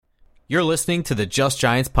You're listening to the Just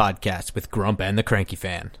Giants podcast with Grump and the Cranky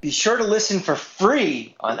Fan. Be sure to listen for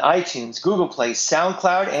free on iTunes, Google Play,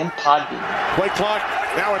 SoundCloud, and Podbean. Play clock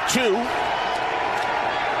now at 2.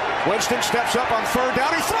 Winston steps up on third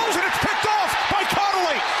down. He throws it. It's picked off by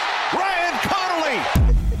Connolly. Ryan Connolly.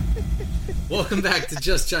 Welcome back to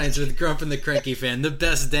Just Giants with Grump and the Cranky Fan, the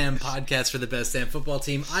best damn podcast for the best damn football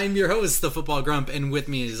team. I'm your host, the Football Grump, and with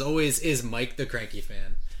me as always is Mike the Cranky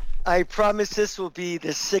Fan. I promise this will be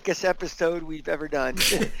the sickest episode we've ever done.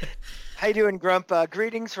 How you doing, Grump?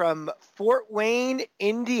 Greetings from Fort Wayne,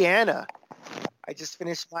 Indiana. I just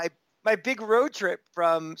finished my big road trip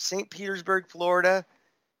from St. Petersburg, Florida.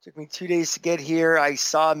 Took me 2 days to get here. I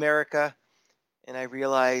saw America, and I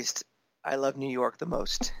realized I love New York the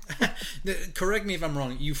most. Correct me if I'm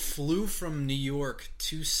wrong. You flew from New York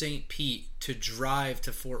to St. Pete to drive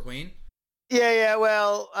to Fort Wayne? Yeah.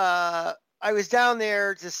 Well, I was down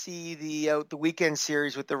there to see the weekend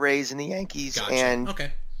series with the Rays and the Yankees. Gotcha. And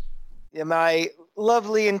okay. Yeah, my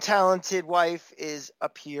lovely and talented wife is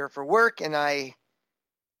up here for work, and I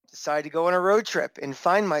decided to go on a road trip and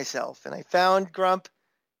find myself. And I found Grump.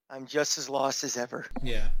 I'm just as lost as ever.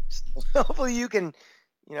 Yeah. So hopefully you can,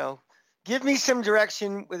 give me some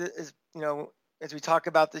direction with it, as we talk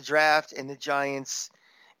about the draft and the Giants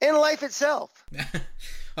and life itself.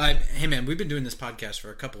 Hey man, we've been doing this podcast for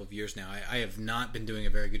a couple of years now. I have not been doing a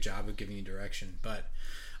very good job of giving you direction, but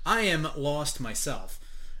I am lost myself.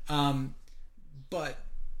 But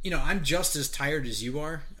I'm just as tired as you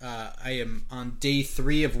are. I am on day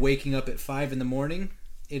 3 of waking up at 5 in the morning.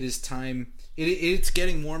 It is time. It's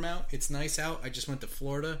getting warm out. It's nice out. I just went to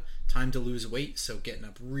Florida. Time to lose weight, so getting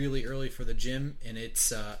up really early for the gym, and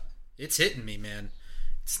it's hitting me, man.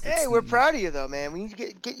 Hey, we're proud of you though, man. We need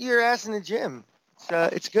to get your ass in the gym.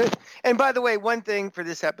 It's good. And by the way, one thing for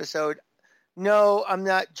this episode, no, I'm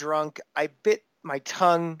not drunk. I bit my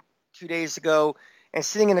tongue 2 days ago, and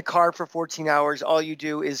sitting in a car for 14 hours, all you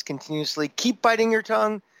do is continuously keep biting your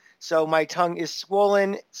tongue. So my tongue is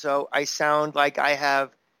swollen, so I sound like I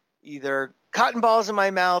have either cotton balls in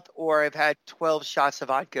my mouth or I've had 12 shots of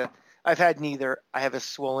vodka. I've had neither. I have a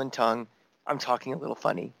swollen tongue. I'm talking a little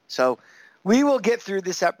funny. So we will get through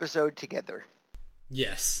this episode together.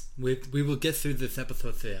 Yes, we will get through this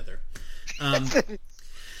episode together.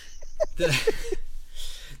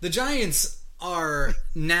 The Giants are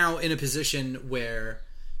now in a position where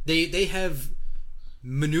they have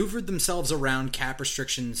maneuvered themselves around cap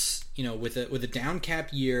restrictions, with a down cap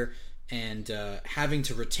year and having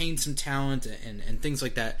to retain some talent and things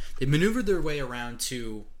like that. They maneuvered their way around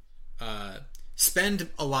to spend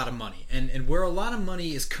a lot of money. And where a lot of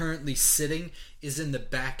money is currently sitting is in the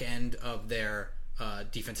back end of their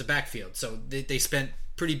defensive backfield. So they spent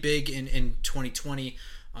pretty big in 2020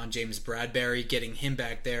 on James Bradberry, getting him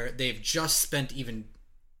back there. They've just spent even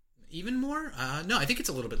more. No, I think it's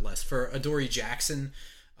a little bit less for Adoree Jackson.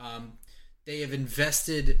 They have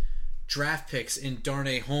invested draft picks in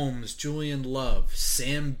Darnay Holmes, Julian Love,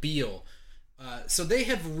 Sam Beal. So they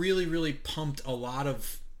have really, really pumped a lot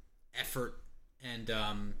of effort and.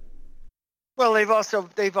 Well, they've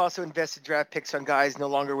also invested draft picks on guys no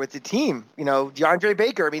longer with the team. DeAndre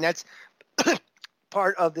Baker. I mean, that's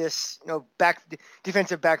part of this,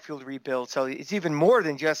 defensive backfield rebuild. So it's even more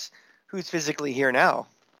than just who's physically here now.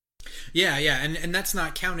 Yeah, and that's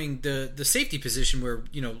not counting the safety position where,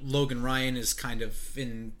 Logan Ryan is kind of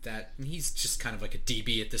in that, he's just kind of like a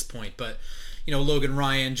DB at this point, but, Logan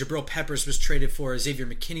Ryan, Jabril Peppers was traded for, Xavier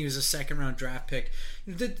McKinney was a second-round draft pick.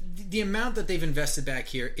 The amount that they've invested back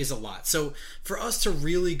here is a lot. So for us to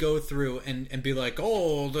really go through and be like,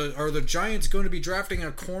 are the Giants going to be drafting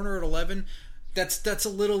a corner at 11? That's a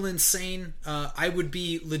little insane. I would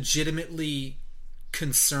be legitimately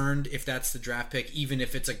concerned if that's the draft pick, even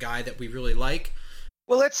if it's a guy that we really like.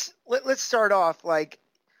 Well, let's start off. Like,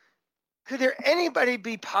 could there anybody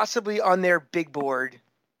be possibly on their big board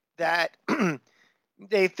that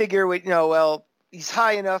they figure he's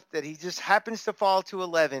high enough that he just happens to fall to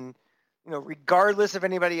 11, regardless of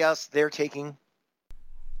anybody else they're taking?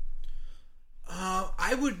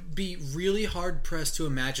 I would be really hard pressed to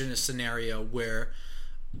imagine a scenario where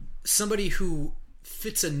somebody who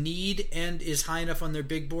fits a need and is high enough on their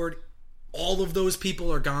big board, all of those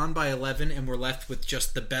people are gone by 11 and we're left with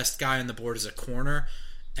just the best guy on the board as a corner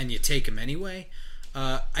and you take him anyway.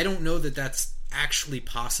 I don't know that that's actually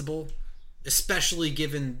possible, especially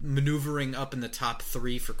given maneuvering up in the top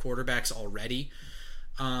 3 for quarterbacks already.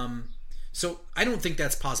 So I don't think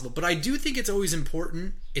that's possible, but I do think it's always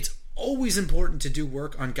important. It's always important to do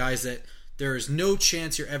work on guys that there is no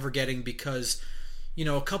chance you're ever getting because,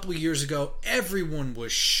 a couple of years ago, everyone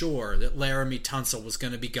was sure that Laramie Tunsil was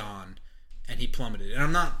going to be gone, and he plummeted.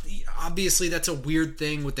 And obviously that's a weird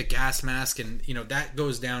thing with the gas mask, and that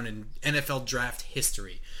goes down in NFL draft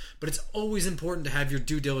history. But it's always important to have your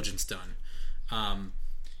due diligence done.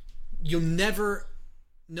 You'll never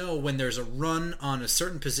know when there's a run on a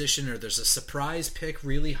certain position or there's a surprise pick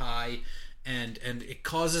really high, and it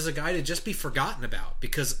causes a guy to just be forgotten about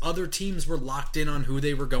because other teams were locked in on who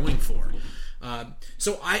they were going for.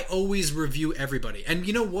 So I always review everybody. And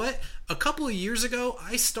you know what? A couple of years ago,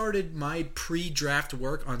 I started my pre-draft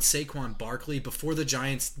work on Saquon Barkley before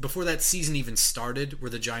that season even started,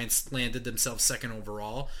 where the Giants landed themselves second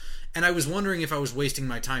overall. And I was wondering if I was wasting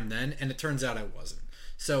my time then, and it turns out I wasn't.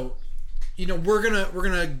 So, we're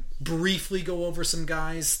gonna briefly go over some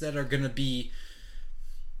guys that are gonna be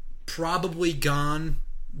probably gone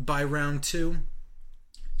by round 2.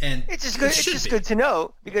 And it's just good. It's just good to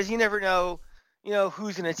know, because you never know,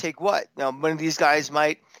 who's going to take what. Now, one of these guys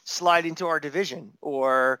might slide into our division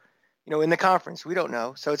or, in the conference. We don't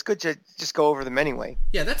know, so it's good to just go over them anyway.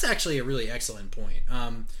 Yeah, that's actually a really excellent point.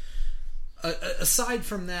 Aside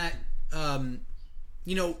from that,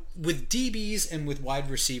 with DBs and with wide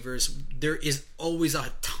receivers, there is always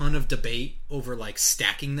a ton of debate over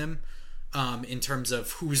stacking them in terms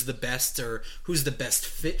of who's the best or who's the best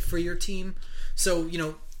fit for your team. So,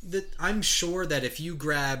 I'm sure that if you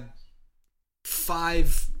grab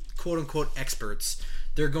 5 quote-unquote experts,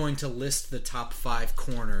 they're going to list the top 5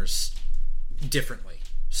 corners differently.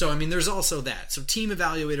 So, there's also that. So team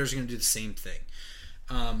evaluators are going to do the same thing.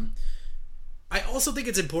 I also think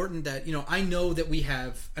it's important that, I know that we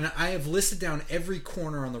have, and I have listed down every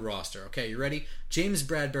corner on the roster. Okay, you ready? James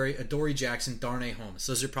Bradbury, Adoree Jackson, Darnay Holmes.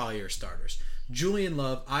 Those are probably your starters. Julian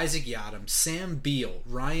Love, Isaac Yiadom, Sam Beal,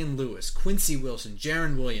 Ryan Lewis, Quincy Wilson,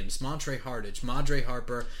 Jaron Williams, Montre Hardage, Madre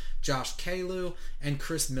Harper, Josh Kalu, and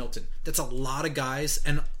Chris Milton. That's a lot of guys,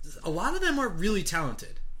 and a lot of them are really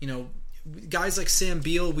talented. Guys like Sam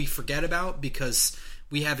Beal we forget about because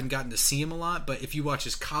we haven't gotten to see him a lot, but if you watch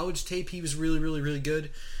his college tape, he was really, really, really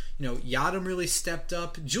good. Yiadom really stepped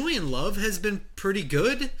up. Julian Love has been pretty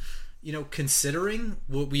good. Considering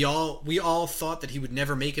what we all thought that he would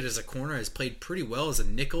never make it as a corner, has played pretty well as a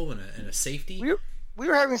nickel and a safety. We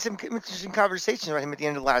were having some interesting conversations about him at the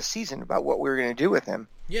end of last season about what we were going to do with him.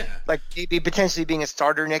 Yeah, like maybe potentially being a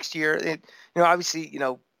starter next year. Obviously,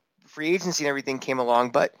 free agency and everything came along,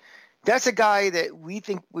 but that's a guy that we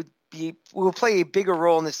think will play a bigger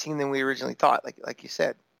role in this team than we originally thought. Like you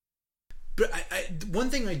said. But one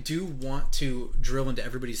thing I do want to drill into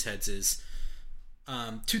everybody's heads is.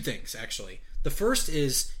 2 things, actually. The first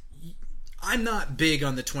is, I'm not big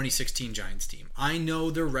on the 2016 Giants team. I know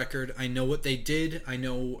their record. I know what they did. I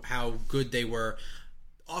know how good they were.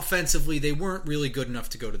 Offensively, they weren't really good enough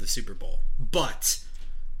to go to the Super Bowl. But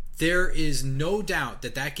there is no doubt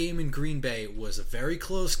that game in Green Bay was a very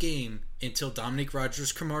close game until Dominique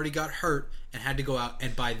Rodgers-Cromartie got hurt and had to go out.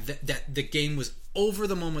 And by that, the game was over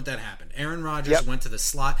the moment that happened. Aaron Rodgers went to the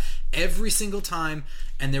slot every single time,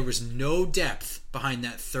 and there was no depth behind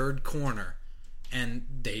that third corner, and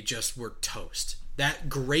they just were toast. That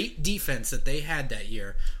great defense that they had that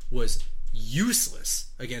year was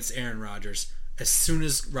useless against Aaron Rodgers as soon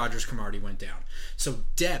as Rodgers-Cromartie went down. So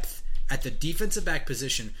depth at the defensive back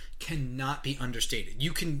position cannot be understated.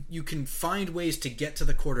 You can find ways to get to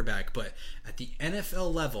the quarterback, but at the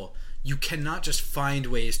NFL level, you cannot just find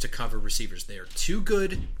ways to cover receivers. They are too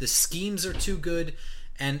good. The schemes are too good,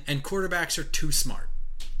 and quarterbacks are too smart.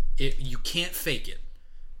 You can't fake it.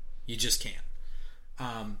 You just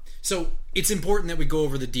can't. So it's important that we go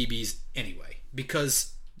over the DBs anyway,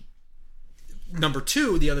 because number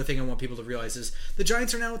 2, the other thing I want people to realize is the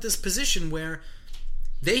Giants are now at this position where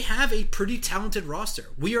they have a pretty talented roster.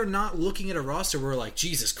 We are not looking at a roster where we're like,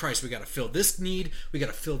 Jesus Christ, we got to fill this need,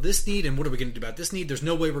 and what are we going to do about this need? There's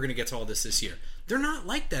no way we're going to get to all this year. They're not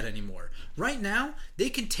like that anymore. Right now,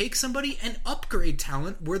 they can take somebody and upgrade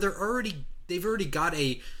talent where they've already got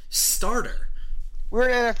a starter. We're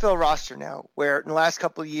an NFL roster now, where in the last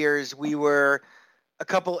couple of years we were a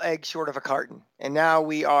couple eggs short of a carton, and now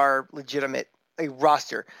we are legitimate. A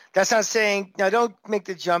roster. That's not saying, now don't make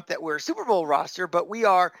the jump that we're a Super Bowl roster, but we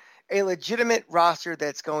are a legitimate roster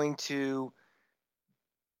that's going to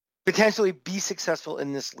potentially be successful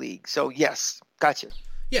in this league. So yes, gotcha.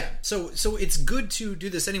 Yeah, so it's good to do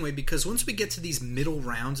this anyway, because once we get to these middle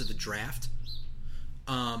rounds of the draft,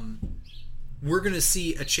 we're going to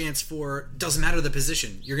see a chance for, doesn't matter the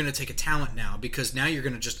position, you're going to take a talent now, because now you're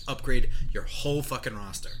going to just upgrade your whole fucking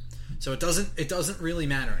roster. So it doesn't really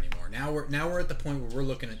matter anymore. Now we're at the point where we're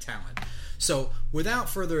looking at talent. So without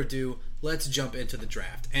further ado, let's jump into the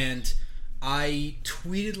draft. And I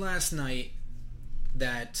tweeted last night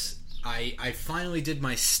that I finally did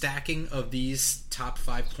my stacking of these top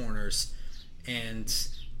 5 corners, and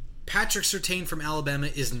Patrick Surtain from Alabama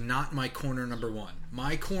is not my corner number 1.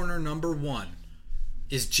 My corner number 1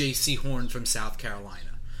 is J.C. Horn from South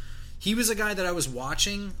Carolina. He was a guy that I was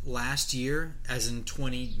watching last year, as in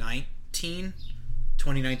 2019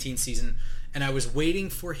 season, and I was waiting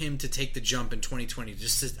for him to take the jump in 2020.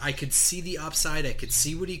 I could see the upside, I could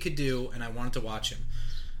see what he could do, and I wanted to watch him.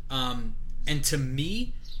 And to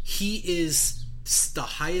me, he is the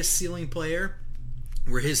highest ceiling player,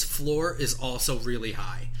 where his floor is also really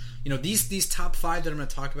high. These top 5 that I'm going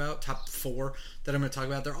to talk about, top 4 that I'm going to talk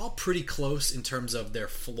about, they're all pretty close in terms of their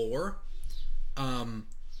floor.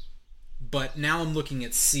 But now I'm looking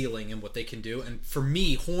at ceiling and what they can do. And for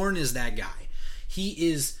me, Horn is that guy.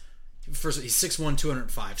 He is, first, he's 6'1",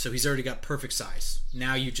 205, so he's already got perfect size.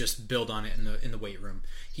 Now you just build on it in the weight room.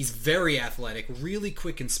 He's very athletic, really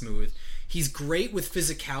quick and smooth. He's great with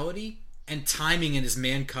physicality and timing in his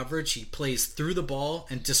man coverage. He plays through the ball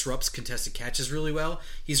and disrupts contested catches really well.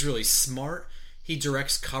 He's really smart. He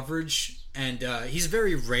directs coverage, and he's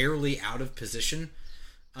very rarely out of position.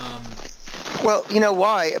 Well, you know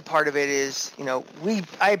why? A part of it is,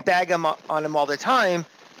 I bag him on him all the time,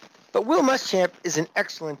 but Will Muschamp is an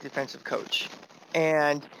excellent defensive coach,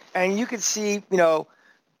 and you can see,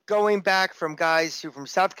 going back from guys who from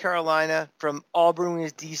South Carolina, from Auburn when he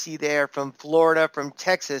was DC there, from Florida, from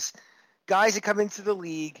Texas, guys that come into the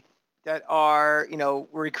league that are,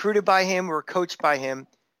 were recruited by him, were coached by him,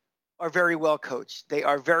 are very well coached. They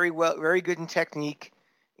are very good in technique,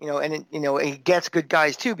 and he gets good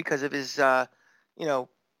guys too because of his,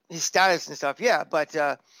 his status and stuff. Yeah, but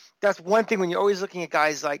that's one thing when you're always looking at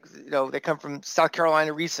guys like, they come from South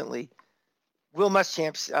Carolina recently. Will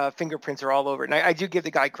Muschamp's fingerprints are all over it. And I do give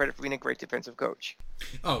the guy credit for being a great defensive coach.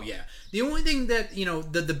 Oh, yeah. The only thing that,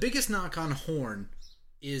 the biggest knock on Horn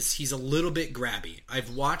is he's a little bit grabby.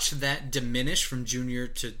 I've watched that diminish from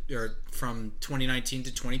from 2019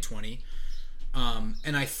 to 2020.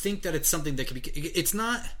 And I think that it's something that could be, it's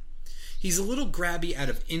not, he's a little grabby out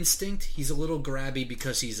of instinct. He's a little grabby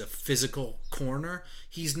because he's a physical corner.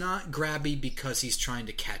 He's not grabby because he's trying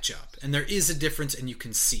to catch up. And there is a difference, and you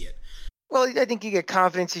can see it. Well, I think you get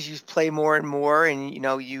confidence as you play more and more, and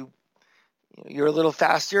you're a little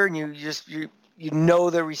faster, and you know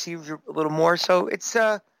the receiver a little more. So it's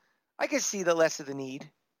I can see the less of the need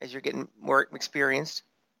as you're getting more experienced.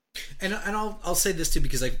 And I'll say this too,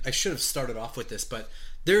 because I should have started off with this, but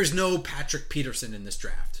there's no Patrick Peterson in this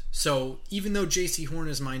draft. So even though J.C. Horn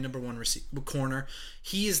is my number 1 corner,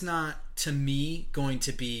 he is not, to me, going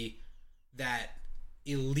to be that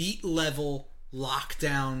elite level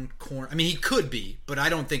lockdown corner. I mean, he could be, but I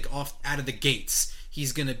don't think out of the gates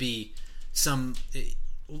he's going to be some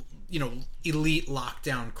elite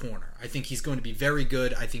lockdown corner. I think he's going to be very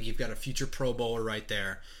good. I think you've got a future Pro Bowler right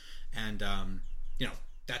there, and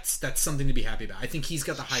that's something to be happy about. I think he's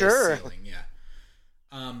got the highest ceiling. Yeah.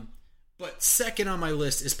 But second on my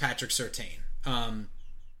list is Patrick Surtain.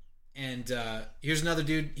 And here's another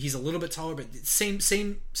dude. He's a little bit taller, but same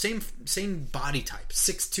body type,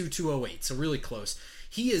 6'2", 208, so really close.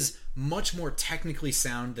 He is much more technically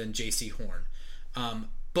sound than J.C. Horn.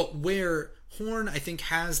 But where Horn, I think,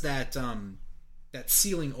 has that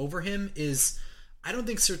ceiling over him is, I don't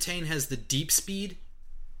think Surtain has the deep speed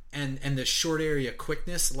and the short area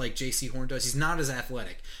quickness like J.C. Horn does. He's not as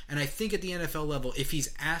athletic. And I think at the NFL level, if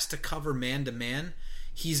he's asked to cover man-to-man,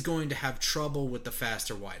 he's going to have trouble with the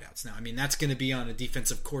faster wideouts. Now, I mean, that's going to be on a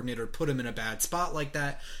defensive coordinator, put him in a bad spot like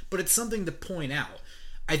that, but it's something to point out.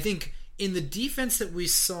 I think in the defense that we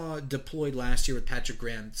saw deployed last year with Patrick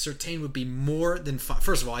Graham, Surtain would be more than fine.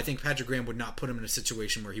 First of all, I think Patrick Graham would not put him in a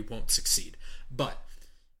situation where he won't succeed. But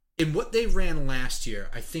in what they ran last year,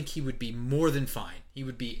 I think he would be more than fine. He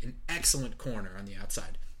would be an excellent corner on the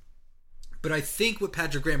outside. But I think what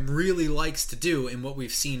Patrick Graham really likes to do, and what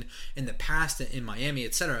we've seen in the past in Miami,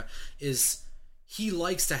 etc., is he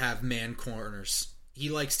likes to have man corners. He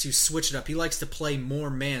likes to switch it up. He likes to play more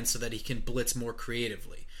man so that he can blitz more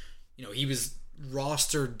creatively. He was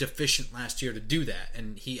roster deficient last year to do that,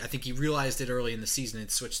 and I think he realized it early in the season and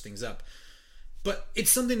switched things up. But it's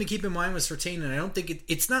something to keep in mind with Surtain, and I don't think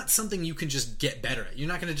it's not something you can just get better at. You're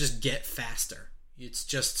not going to just get faster. It's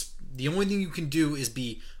just the only thing you can do is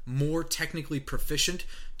be more technically proficient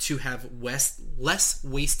to have less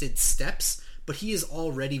wasted steps, but he is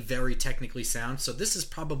already very technically sound, so this is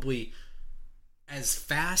probably as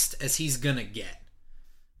fast as he's going to get.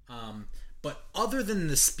 But other than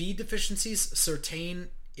the speed deficiencies, Surtain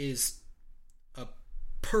is a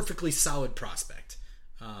perfectly solid prospect.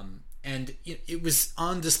 And it was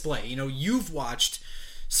on display. You've watched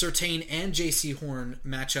Surtain and J.C. Horn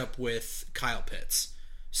match up with Kyle Pitts.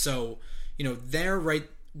 So, they're right.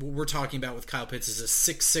 What we're talking about with Kyle Pitts is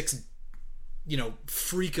a 6'6",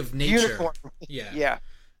 freak of nature. Unicorn. Yeah.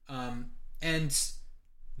 And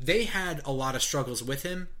they had a lot of struggles with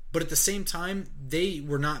him, but at the same time, they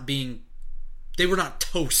were not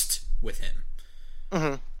toast with him.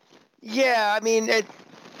 Mm-hmm. Yeah, I mean,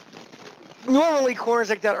 normally corners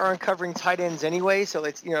like that aren't covering tight ends anyway, so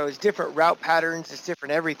it's different route patterns, it's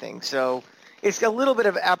different everything. So it's a little bit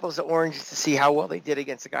of apples to oranges to see how well they did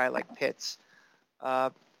against a guy like Pitts.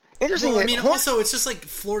 Interesting. Well, I mean, also it's just like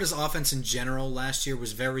Florida's offense in general last year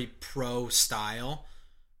was very pro style.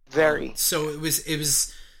 Very. So it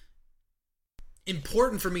was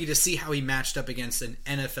important for me to see how he matched up against an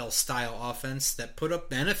NFL style offense that put up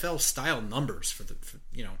NFL style numbers for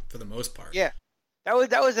the most part. Yeah. That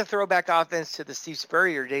was a throwback offense to the Steve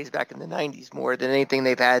Spurrier days back in the 90s more than anything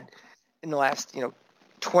they've had in the last,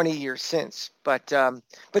 20 years since. But that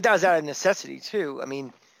was out of necessity too. I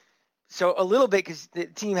mean, so a little bit because the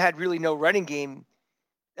team had really no running game.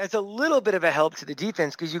 That's a little bit of a help to the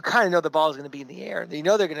defense because you kind of know the ball is going to be in the air. You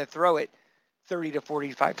know they're going to throw it 30 to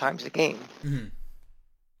 45 times a game. Mm-hmm.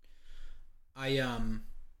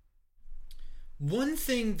 One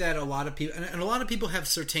thing that a lot of people and a lot of people have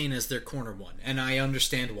Surtain as their corner one, and I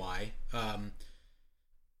understand why.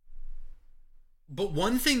 But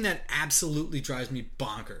one thing that absolutely drives me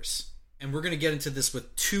bonkers, and we're going to get into this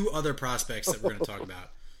with two other prospects that we're going to talk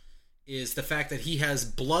about, is the fact that he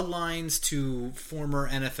has bloodlines to former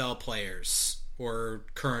NFL players or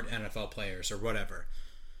current NFL players or whatever.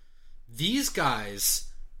 These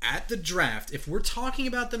guys at the draft, if we're talking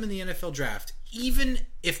about them in the NFL draft, even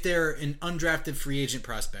if they're an undrafted free agent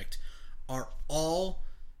prospect, are all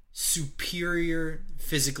superior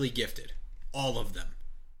physically gifted. All of them.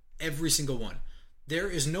 Every single one. There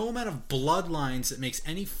is no amount of bloodlines that makes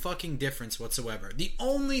any fucking difference whatsoever. The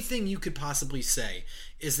only thing you could possibly say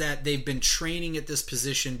is that they've been training at this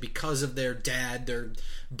position because of their dad, their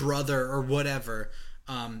brother, or whatever,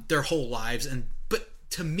 their whole lives. But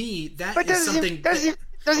to me, that is something...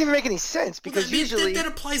 Doesn't even make any sense because usually that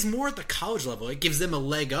applies more at the college level. It gives them a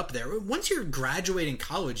leg up there. Once you're graduating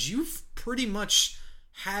college, you've pretty much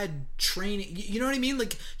had training. You know what I mean?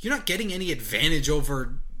 Like, you're not getting any advantage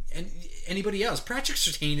over anybody else. Patrick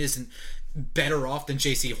Surtain isn't better off than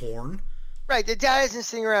J.C. Horn. Right. The dad isn't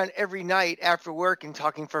sitting around every night after work and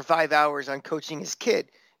talking for 5 hours on coaching his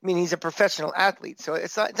kid. I mean, he's a professional athlete, so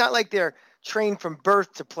it's not like they're trained from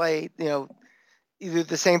birth to play, either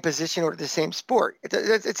the same position or the same sport.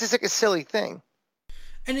 It's just like a silly thing.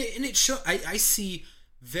 And it shows. I see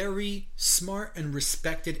very smart and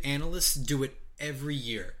respected analysts do it every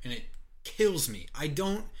year, and it kills me. I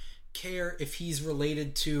don't care if he's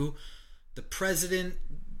related to the president,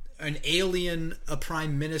 an alien, a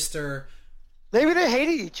prime minister. Maybe they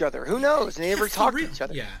hated each other. Who knows? And they never talked to each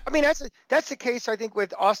other. Yeah. I mean, that's the case, I think,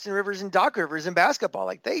 with Austin Rivers and Doc Rivers in basketball.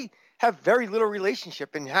 Like, they have very little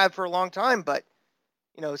relationship and have for a long time, but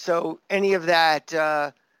so any of that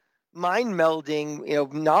mind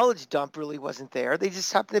melding, knowledge dump really wasn't there. They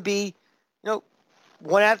just happen to be,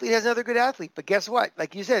 one athlete has another good athlete. But guess what?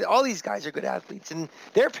 Like you said, all these guys are good athletes, and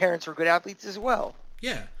their parents were good athletes as well.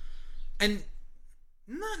 Yeah, and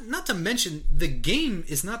not to mention the game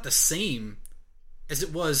is not the same as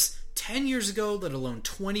it was 10 years ago, let alone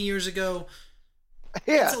 20 years ago.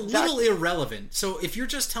 Yeah, it's a little irrelevant. So if you're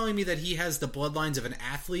just telling me that he has the bloodlines of an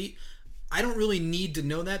athlete, I don't really need to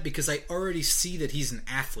know that because I already see that he's an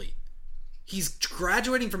athlete. He's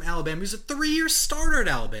graduating from Alabama. He's a 3-year starter at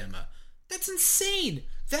Alabama. That's insane.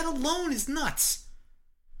 That alone is nuts.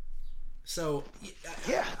 So,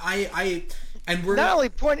 yeah, and we're not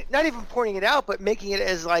even pointing it out, but making it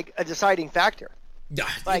as like a deciding factor. Yeah,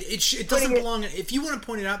 like, it doesn't belong. If you want to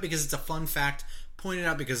point it out because it's a fun fact, point it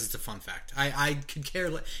out because it's a fun fact. I could care.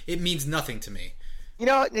 It means nothing to me. The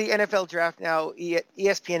NFL draft now,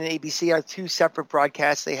 ESPN and ABC are two separate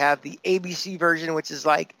broadcasts. They have the ABC version, which is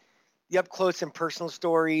like the up close and personal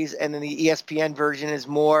stories, and then the ESPN version is a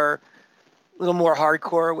little more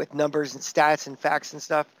hardcore with numbers and stats and facts and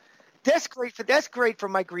stuff. That's great for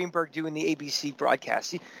Mike Greenberg doing the ABC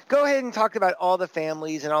broadcast. Go ahead and talk about all the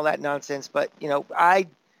families and all that nonsense, but I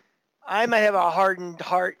might have a hardened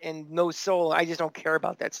heart and no soul. I just don't care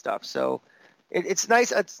about that stuff. So it's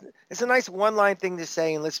nice. It's a nice one-line thing to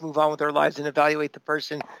say, and let's move on with our lives and evaluate the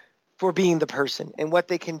person for being the person and what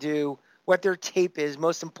they can do, what their tape is.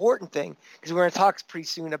 Most important thing, because we're going to talk pretty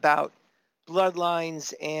soon about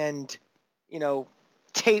bloodlines and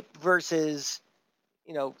tape versus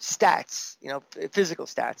stats, physical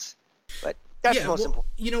stats. But That's the most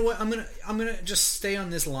important. You know what? I'm gonna just stay on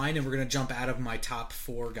this line, and we're gonna jump out of my top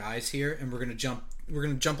 4 guys here, and we're gonna jump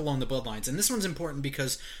along the bloodlines. And this one's important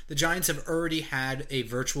because the Giants have already had a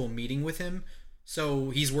virtual meeting with him,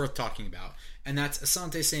 so he's worth talking about. And that's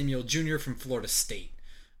Asante Samuel Jr. from Florida State.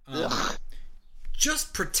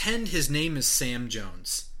 Just pretend his name is Sam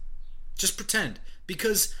Jones. Just pretend,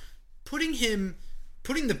 because putting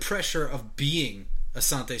the pressure of being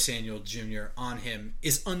Asante Samuel Jr. on him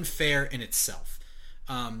is unfair in itself.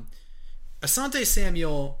 Asante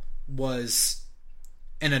Samuel was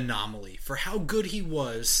an anomaly for how good he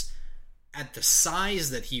was at the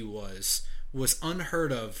size that he was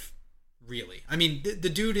unheard of, really. I mean, the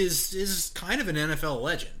dude is kind of an NFL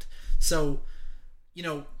legend. So, you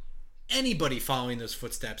know, anybody following those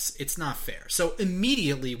footsteps, it's not fair. So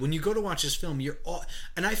immediately when you go to watch this film,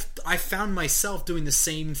 and I found myself doing the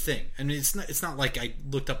same thing. I mean, it's not like I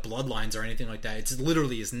looked up bloodlines or anything like that. It's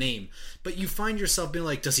literally his name. But you find yourself being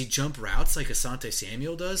like, does he jump routes like Asante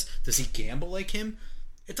Samuel does? Does he gamble like him?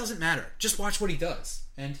 It doesn't matter. Just watch what he does.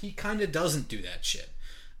 And he kind of doesn't do that shit.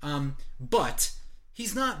 But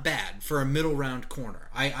he's not bad for a middle round corner.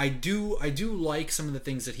 I do like some of the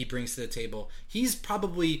things that he brings to the table. He's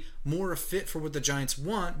probably more a fit for what the Giants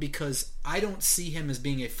want, because I don't see him as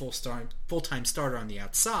being a full-time starter on the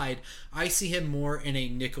outside. I see him more in a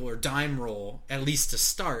nickel or dime role, at least to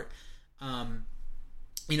start.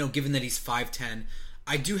 Given that he's 5'10",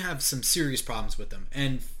 I do have some serious problems with him.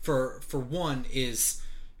 And for one is,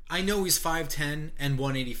 I know he's 5'10" and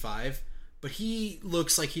 185, but he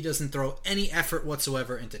looks like he doesn't throw any effort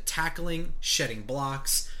whatsoever into tackling, shedding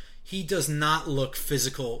blocks. He does not look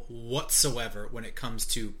physical whatsoever when it comes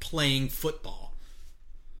to playing football.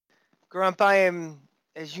 Grump, I am,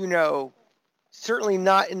 as you know, certainly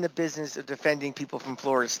not in the business of defending people from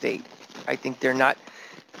Florida State. I think they're not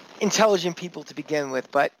intelligent people to begin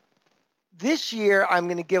with. But this year, I'm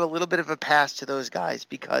going to give a little bit of a pass to those guys,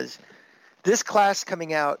 because this class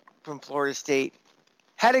coming out from Florida State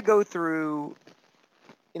had to go through,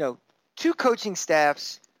 2 coaching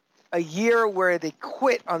staffs, a year where they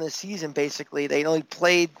quit on the season. Basically, they only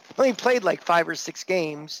played like 5 or 6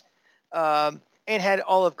 games, and had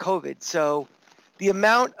all of COVID. So the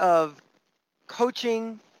amount of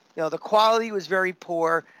coaching, the quality was very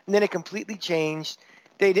poor, and then it completely changed.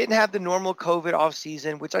 They didn't have the normal COVID off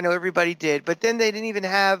season, which I know everybody did, but then they didn't even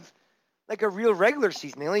have like a real regular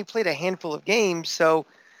season. They only played a handful of games. So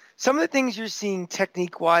some of the things you're seeing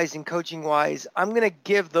technique-wise and coaching-wise, I'm going to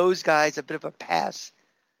give those guys a bit of a pass.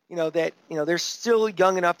 They're still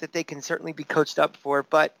young enough that they can certainly be coached up for.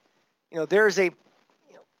 But,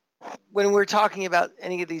 when we're talking about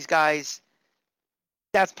any of these guys,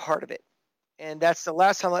 that's part of it. And that's the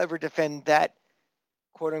last time I'll ever defend that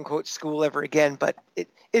quote-unquote school ever again. But it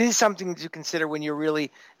is something to consider when you're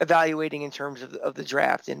really evaluating in terms of the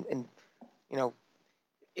draft. And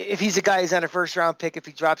if he's a guy who's not a first-round pick, if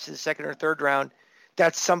he drops to the second or third round,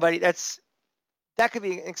 that's somebody that could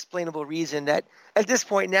be an explainable reason that at this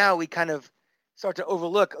point now we kind of start to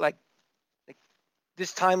overlook like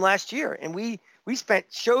this time last year. And we spent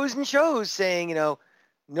shows and shows saying,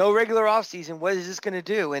 no regular offseason, what is this going to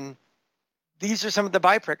do? And these are some of the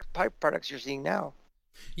byproducts you're seeing now.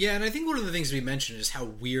 Yeah, and I think one of the things we mentioned is how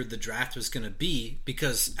weird the draft was going to be,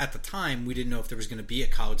 because at the time we didn't know if there was going to be a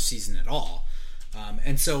college season at all.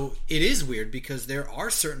 And so it is weird because there are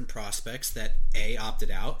certain prospects that A,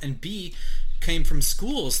 opted out, and B, came from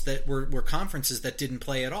schools that were conferences that didn't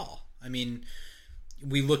play at all. I mean,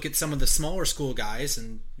 we look at some of the smaller school guys,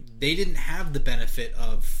 and they didn't have the benefit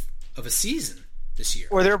of a season this year.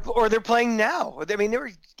 Or they're playing now. I mean, there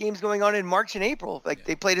were games going on in March and April.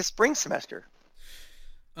 They played a spring semester.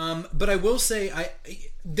 But I will say,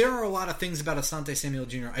 there are a lot of things about Asante Samuel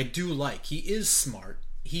Jr. I do like. He is smart.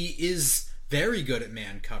 He is very good at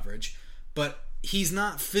man coverage, but he's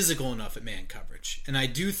not physical enough at man coverage. And I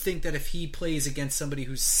do think that if he plays against somebody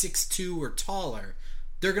who's 6'2" or taller,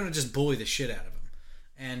 they're going to just bully the shit out of him.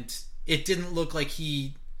 And it didn't look like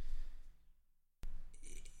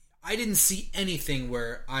I didn't see anything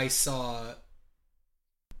where I saw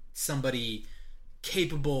somebody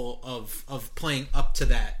capable of playing up to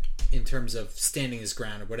that in terms of standing his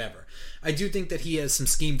ground or whatever. I do think that he has some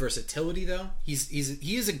scheme versatility, though. He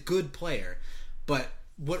is a good player, but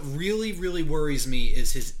what really, really worries me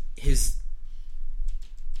is his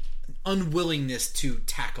unwillingness to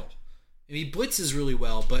tackle. I mean, he blitzes really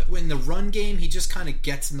well, but in the run game, he just kind of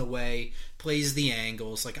gets in the way, plays the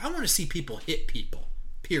angles. Like, I want to see people hit people,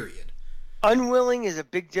 period. Unwilling is a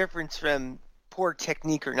big difference from poor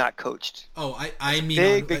technique or not coached. Oh, I mean,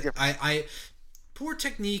 big difference. Poor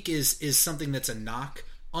technique is something that's a knock.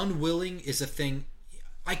 Unwilling is a thing.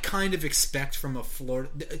 I kind of expect from a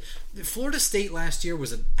Florida State last year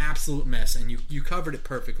was an absolute mess, and you covered it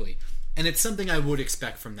perfectly. And it's something I would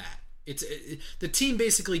expect from that. The team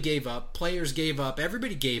basically gave up, players gave up,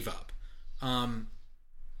 everybody gave up.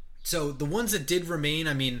 So the ones that did remain,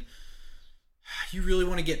 I mean, you really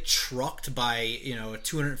want to get trucked by, a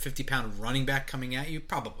 250-pound running back coming at you?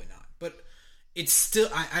 Probably not. But it's still,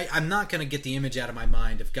 I'm not going to get the image out of my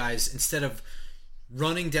mind of guys, instead of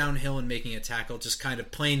running downhill and making a tackle, just kind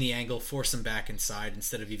of playing the angle, force them back inside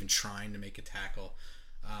instead of even trying to make a tackle.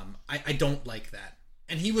 I don't like that.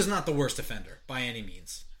 And he was not the worst offender by any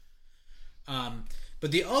means.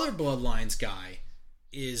 But the other Bloodlines guy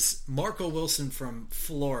is Marco Wilson from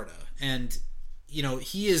Florida. And,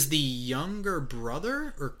 he is the younger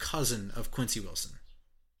brother or cousin of Quincy Wilson.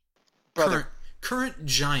 Brother. Current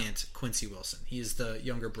Giant Quincy Wilson. He is the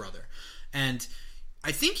younger brother. And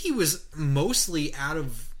I think he was mostly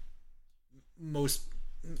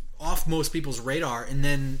off most people's radar, and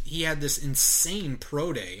then he had this insane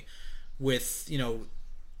pro day with,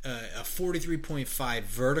 a 43.5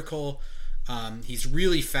 vertical. He's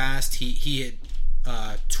really fast. He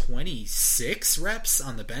had 26 reps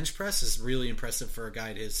on the bench press. Is really impressive for a guy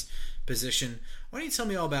at his position. Why don't you tell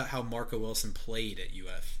me all about how Marco Wilson played at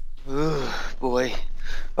UF? Ooh, boy.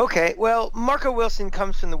 Okay, well, Marco Wilson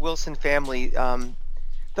comes from the Wilson family.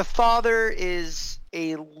 The father is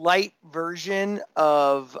a light version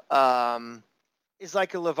of is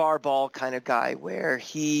like a LeVar Ball kind of guy, where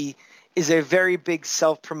he is a very big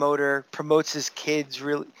self-promoter, promotes his kids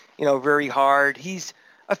really, very hard. He's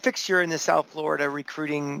a fixture in the South Florida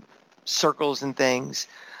recruiting circles and things.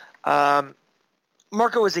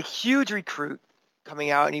 Marco was a huge recruit coming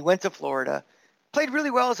out, and he went to Florida, played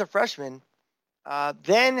really well as a freshman.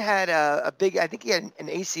 Then had a big, I think he had an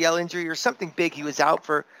ACL injury or something big. He was out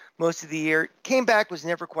for most of the year. Came back, was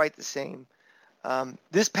never quite the same.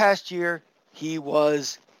 This past year, he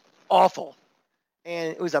was awful.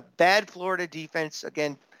 And it was a bad Florida defense.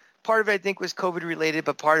 Again, part of it I think was COVID related,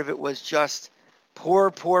 but part of it was just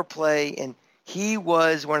poor play. And he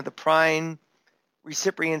was one of the prime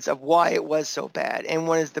recipients of why it was so bad, and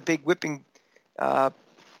one of the big whipping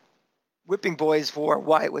boys for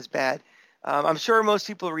why it was bad. I'm sure most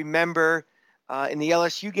people remember in the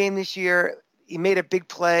LSU game this year, he made a big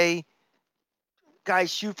play.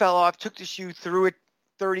 Guy's shoe fell off, took the shoe, threw it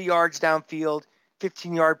 30 yards downfield,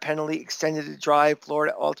 15-yard penalty, extended the drive.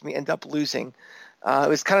 Florida ultimately ended up losing. It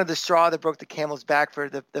was kind of the straw that broke the camel's back for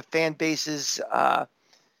the fan base's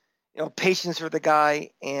patience for the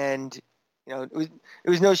guy. And, it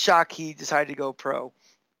was no shock he decided to go pro.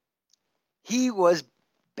 He was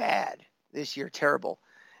bad this year, terrible.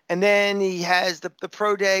 And then he has the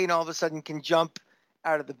pro day, and all of a sudden can jump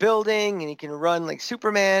out of the building, and he can run like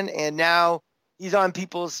Superman. And now he's on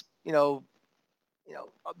people's,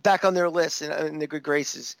 back on their list and in the good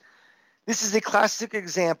graces. This is a classic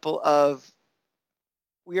example of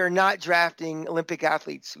we are not drafting Olympic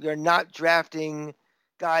athletes. We are not drafting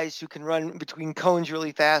guys who can run between cones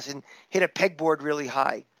really fast and hit a pegboard really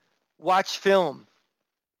high. Watch film.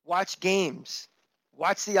 Watch games.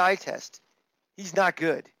 Watch the eye test. He's not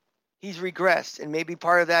good. He's regressed, and maybe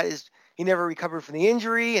part of that is he never recovered from the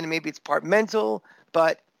injury, and maybe it's part mental,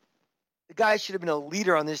 but the guy should have been a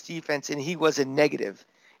leader on this defense, and he was a negative.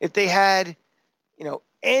 If they had,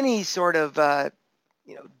 any sort of,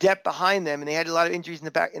 depth behind them, and they had a lot of injuries in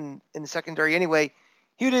the back in the secondary anyway,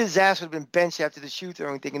 his ass would have been benched after the shoe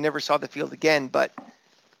throwing thing and never saw the field again, but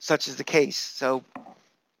such is the case. So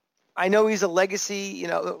I know he's a legacy,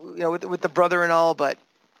 with the brother and all, but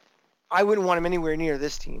I wouldn't want him anywhere near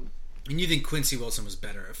this team. And you think Quincy Wilson was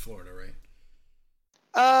better at Florida, right?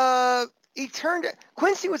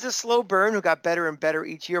 Quincy was a slow burn who got better and better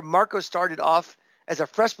each year. Marco started off as a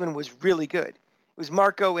freshman, was really good. It was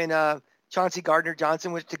Marco and Chauncey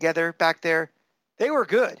Gardner-Johnson was together back there. They were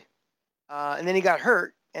good. And then he got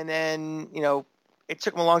hurt, and then, it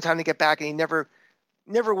took him a long time to get back, and he never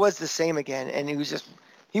was the same again. And he was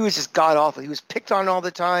just god awful. He was picked on all the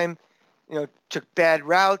time, took bad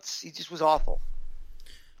routes. He just was awful.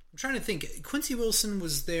 I'm trying to think. Quincy Wilson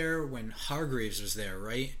was there when Hargreaves was there,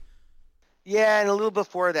 right? Yeah, and a little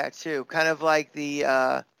before that too. Kind of like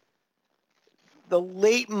the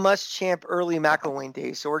late Muschamp, early McElwain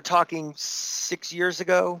days. So we're talking 6 years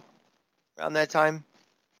ago, around that time.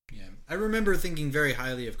 Yeah, I remember thinking very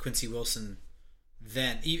highly of Quincy Wilson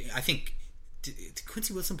then. I think did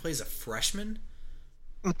Quincy Wilson play as a freshman?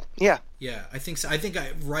 Yeah. Yeah, I think so. I think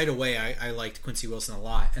right away I liked Quincy Wilson a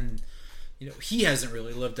lot, and he hasn't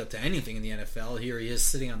really lived up to anything in the NFL. Here he is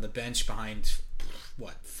sitting on the bench behind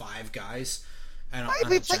 5 guys, on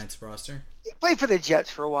the Giants roster. He played for the Jets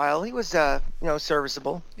for a while. He was,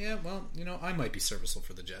 serviceable. Yeah, well, I might be serviceable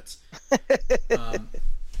for the Jets.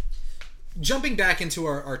 Jumping back into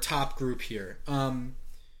our top group here,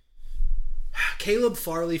 Caleb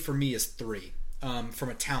Farley for me is 3 from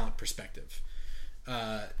a talent perspective.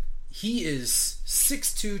 He is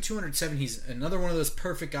 6'2", 207. He's another one of those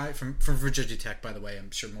perfect guys from Virginia Tech, by the way.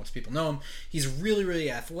 I'm sure most people know him. He's really, really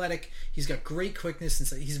athletic. He's got great quickness.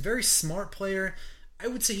 And he's a very smart player. I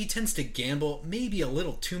would say he tends to gamble maybe a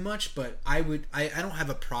little too much, but I don't have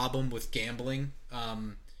a problem with gambling.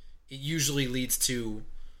 It usually leads to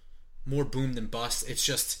more boom than bust. It's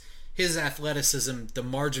just his athleticism, the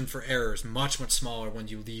margin for error is much, much smaller when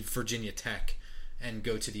you leave Virginia Tech and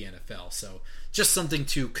go to the NFL. So just something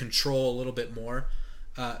to control a little bit more.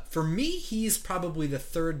 For me, he's probably the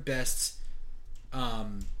 3rd best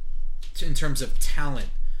in terms of talent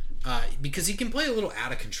because he can play a little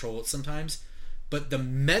out of control sometimes, but the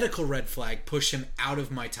medical red flag pushed him out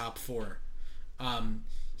of my top 4.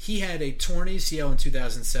 He had a torn ACL in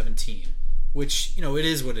 2017, which, it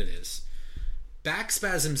is what it is. Back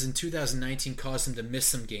spasms in 2019 caused him to miss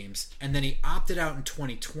some games, and then he opted out in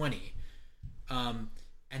 2020.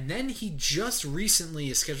 And then he just recently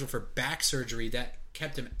is scheduled for back surgery that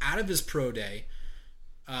kept him out of his pro day.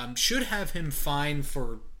 Should have him fine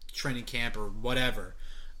for training camp or whatever.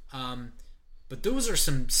 But those are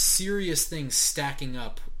some serious things stacking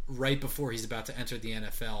up right before he's about to enter the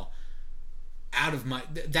NFL.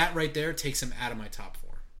 That right there takes him out of my top 4.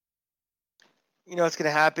 You know what's going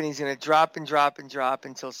to happen? He's going to drop and drop and drop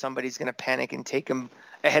until somebody's going to panic and take him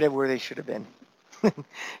ahead of where they should have been.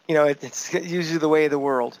 It's usually the way of the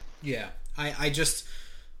world. Yeah, I just,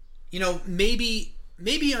 maybe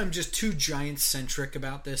I'm just too Giants-centric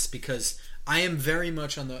about this because I am very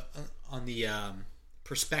much on the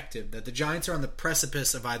perspective that the Giants are on the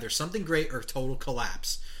precipice of either something great or total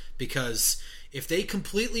collapse. Because if they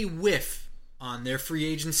completely whiff on their free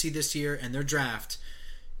agency this year and their draft,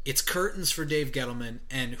 it's curtains for Dave Gettleman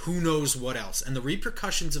and who knows what else. And the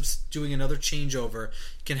repercussions of doing another changeover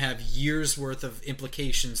can have years worth of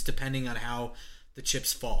implications depending on how the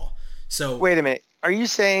chips fall. So wait a minute. Are you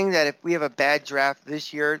saying that if we have a bad draft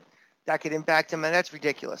this year, that could impact him? And that's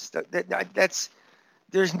ridiculous.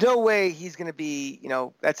 There's no way he's going to be,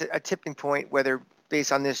 that's a tipping point, whether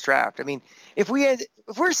based on this draft. I mean, if we're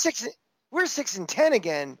 6-10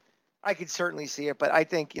 again, I could certainly see it, but I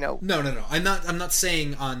think No. I'm not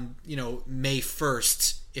saying on May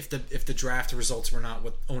 1st if the draft results were not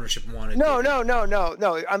what ownership wanted. No.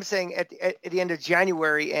 I'm saying at the end of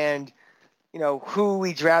January, and who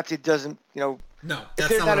we drafted doesn't. No,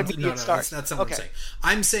 that's not what I'm saying.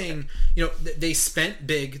 I'm saying they spent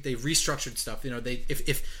big, they restructured stuff.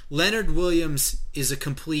 If Leonard Williams is a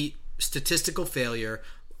complete statistical failure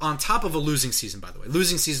on top of a losing season, by the way,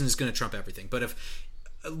 losing season is going to trump everything. But if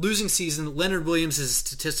losing season, Leonard Williams is a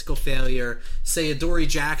statistical failure. Say Adoree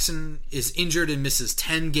Jackson is injured and misses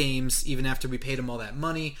 10 games even after we paid him all that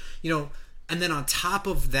money. And then on top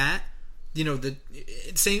of that,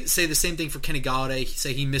 say the same thing for Kenny Golladay.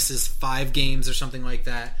 Say he misses 5 games or something like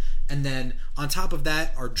that. And then on top of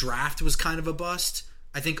that, our draft was kind of a bust.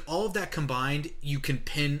 I think all of that combined, you can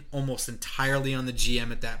pin almost entirely on the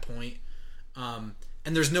GM at that point.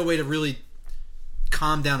 And there's no way to really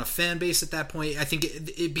calm down a fan base at that point. I think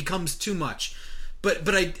it becomes too much. But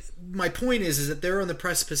my point is that they're on the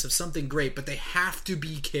precipice of something great, but they have to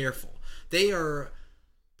be careful. They are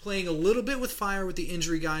playing a little bit with fire with the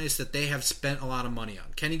injury guys that they have spent a lot of money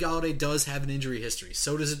on. Kenny Golladay does have an injury history.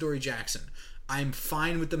 So does Adoree Jackson. I'm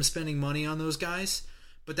fine with them spending money on those guys,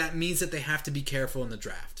 but that means that they have to be careful in the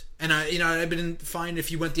draft. And I've been fine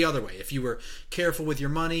if you went the other way. If you were careful with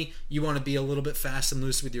your money, you want to be a little bit fast and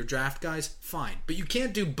loose with your draft guys, fine. But you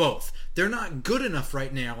can't do both. They're not good enough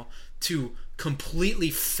right now to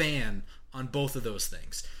completely fan on both of those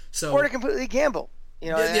things. Or to completely gamble.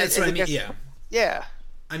 That's what I mean. Yeah.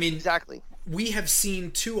 I mean, exactly. We have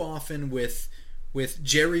seen too often with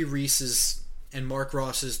Jerry Reese's and Mark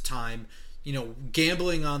Ross's time,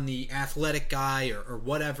 gambling on the athletic guy or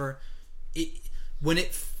whatever.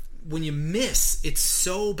 When you miss, it's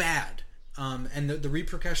so bad, and the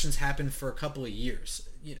repercussions happen for a couple of years.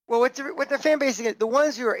 Well, with the fan base, the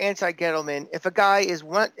ones who are anti-Gettleman, if a guy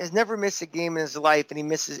has never missed a game in his life and he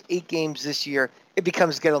misses 8 games this year, it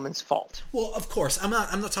becomes Gettleman's fault. Well, of course, I'm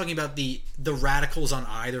not talking about the radicals on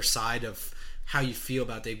either side of how you feel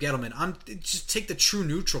about Dave Gettleman. Just take the true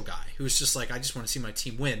neutral guy who's just like, I just want to see my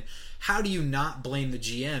team win. How do you not blame the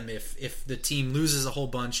GM if the team loses a whole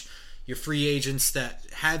bunch? Your free agents that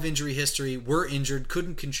have injury history were injured,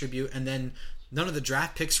 couldn't contribute, and then none of the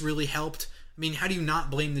draft picks really helped. I mean, how do you not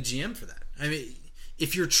blame the GM for that? I mean,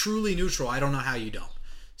 if you're truly neutral, I don't know how you don't.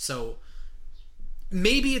 So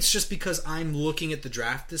maybe it's just because I'm looking at the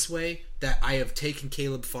draft this way that I have taken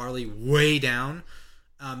Caleb Farley way down.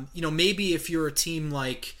 Maybe if you're a team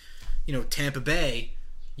like, Tampa Bay,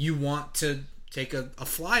 you want to take a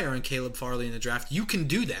flyer on Caleb Farley in the draft. You can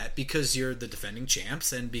do that because you're the defending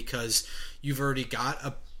champs and because you've already got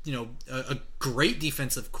a great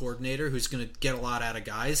defensive coordinator who's going to get a lot out of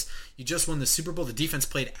guys. You just won the Super Bowl. The defense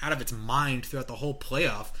played out of its mind throughout the whole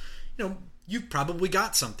playoff. You've probably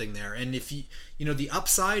got something there. And if the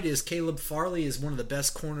upside is Caleb Farley is one of the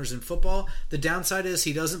best corners in football. The downside is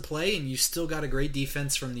he doesn't play and you still got a great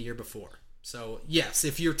defense from the year before. So, yes,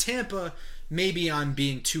 if you're Tampa, maybe I'm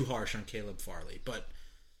being too harsh on Caleb Farley. But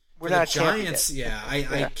we're for not the Giants,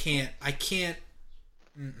 I can't.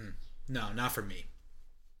 No, not for me.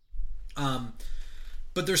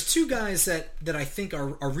 But there's two guys that I think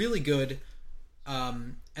are really good,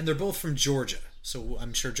 and they're both from Georgia. So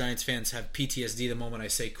I'm sure Giants fans have PTSD the moment I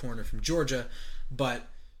say corner from Georgia, but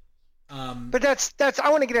that's I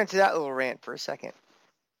want to get into that little rant for a second.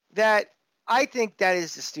 That I think that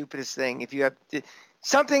is the stupidest thing. If you have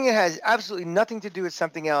something that has absolutely nothing to do with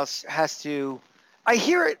something else has to. I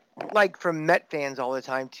hear it like from Met fans all the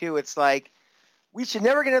time too. It's like we should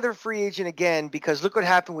never get another free agent again because look what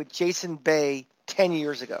happened with Jason Bay 10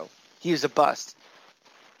 years ago. He was a bust.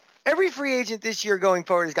 Every free agent this year going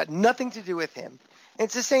forward has got nothing to do with him. And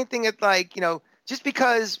it's the same thing at just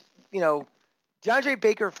because, DeAndre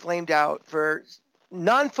Baker flamed out for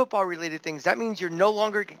non-football related things, that means you're no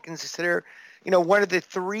longer consider, one of the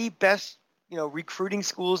three best, recruiting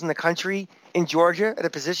schools in the country in Georgia at a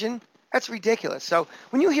position. That's ridiculous. So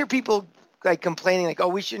when you hear people like complaining like, oh,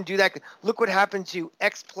 we shouldn't do that. Look what happened to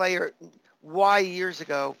X player Y years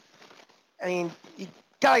ago. I mean, you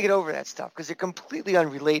got to get over that stuff because they're completely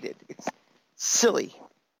unrelated. It's silly.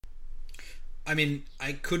 I mean,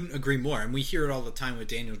 I couldn't agree more. And we hear it all the time with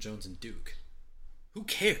Daniel Jones and Duke. Who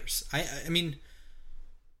cares? I mean,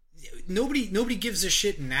 nobody gives a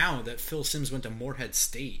shit now that Phil Simms went to Morehead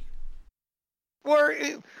State. Or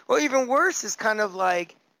even worse is kind of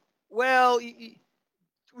like, well,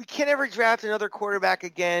 we can't ever draft another quarterback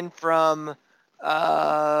again from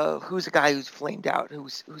who's the guy who's flamed out,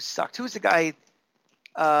 who's sucked? Who's the guy?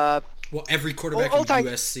 Well, every quarterback from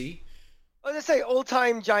USC. Let's say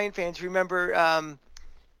old-time Giant fans remember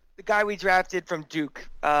the guy we drafted from Duke.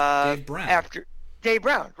 Dave Brown. Dave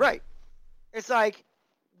Brown, right. It's like,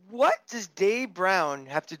 what does Dave Brown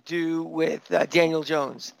have to do with Daniel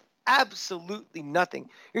Jones? Absolutely nothing.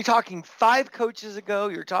 You're talking 5 coaches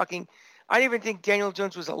ago. I don't even think Daniel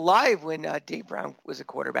Jones was alive when Dave Brown was a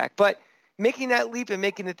quarterback. But making that leap and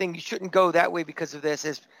making the thing, you shouldn't go that way because of this,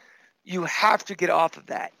 is you have to get off of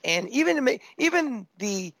that. And even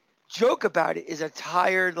the joke about it is a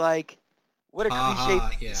tired, like, what a cliche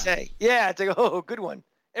thing to say. Yeah, it's like, oh, good one.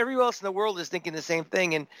 Everyone else in the world is thinking the same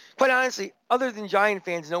thing. And quite honestly, other than Giant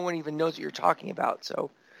fans, no one even knows what you're talking about. So,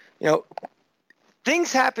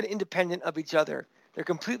 things happen independent of each other. They're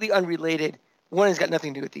completely unrelated. One has got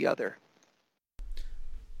nothing to do with the other.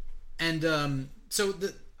 And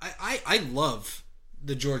I love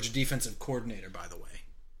the Georgia defensive coordinator, by the way.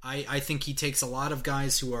 I think he takes a lot of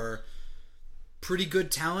guys who are pretty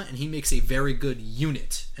good talent, and he makes a very good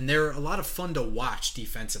unit. And they're a lot of fun to watch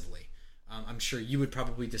defensively. I'm sure you would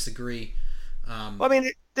probably disagree.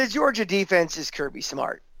 The Georgia defense is Kirby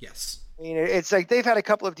Smart. Yes. I mean, it's like they've had a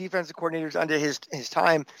couple of defensive coordinators under his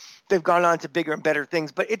time. They've gone on to bigger and better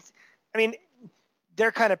things. But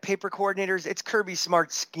they're kind of paper coordinators. It's Kirby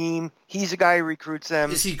Smart's scheme. He's the guy who recruits them.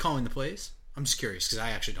 Is he calling the plays? I'm just curious because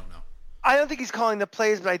I actually don't know. I don't think he's calling the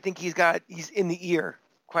plays, but I think he's in the ear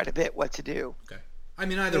quite a bit what to do. Okay.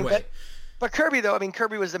 Either way. But Kirby, though,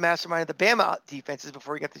 Kirby was the mastermind of the Bama defenses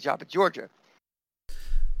before he got the job at Georgia.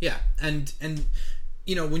 Yeah, and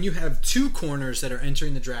when you have 2 corners that are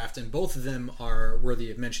entering the draft and both of them are worthy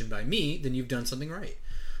of mention by me, then you've done something right.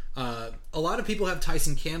 A lot of people have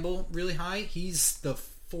Tyson Campbell really high. He's the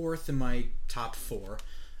 4th in my top 4.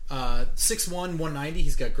 6'1", 190.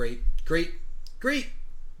 He's got great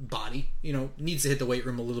body. Needs to hit the weight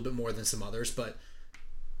room a little bit more than some others, but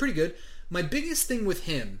pretty good. My biggest thing with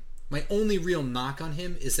him, my only real knock on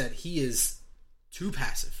him, is that he is too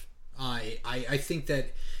passive. I think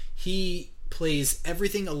that he plays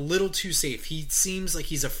everything a little too safe. He seems like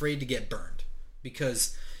he's afraid to get burned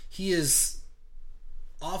because he is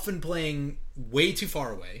often playing way too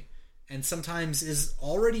far away and sometimes is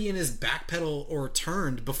already in his back pedal or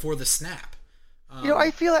turned before the snap.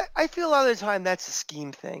 I feel a lot of the time that's a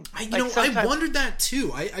scheme thing. I wondered that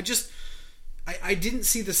too. I didn't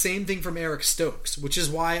see the same thing from Eric Stokes, which is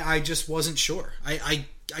why I just wasn't sure. I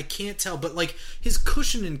I can't tell, but like his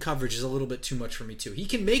cushion in coverage is a little bit too much for me too. He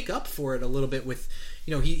can make up for it a little bit with,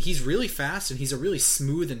 he's really fast and he's a really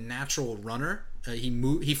smooth and natural runner.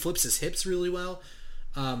 He flips his hips really well,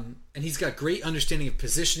 and he's got great understanding of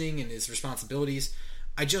positioning and his responsibilities.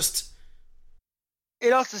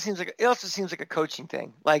 It also seems like a coaching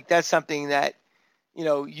thing. Like that's something that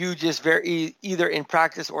you just either in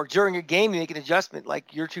practice or during a game you make an adjustment.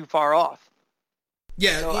 Like you're too far off.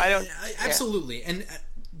 Yeah, so absolutely. Yeah. And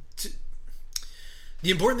the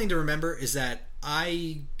important thing to remember is that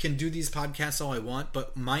I can do these podcasts all I want,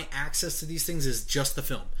 but my access to these things is just the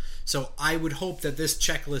film. So I would hope that this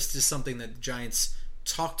checklist is something that the Giants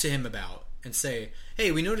talk to him about and say,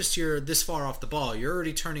 hey, we noticed you're this far off the ball. You're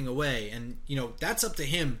already turning away. And, that's up to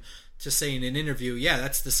him to say in an interview, yeah,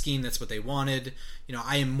 that's the scheme. That's what they wanted.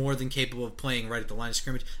 I am more than capable of playing right at the line of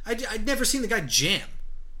scrimmage. I'd never seen the guy jam.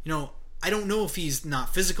 I don't know if he's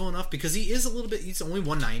not physical enough because he is a little bit, he's only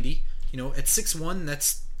 190. At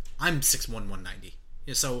 6'1", I'm 6'1", 190.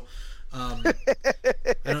 So I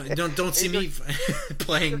don't see me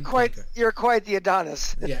playing. You're quite the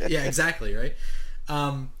Adonis. yeah, exactly, right?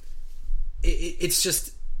 It's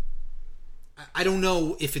just, I don't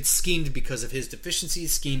know if it's schemed because of his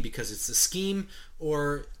deficiencies, schemed because it's a scheme,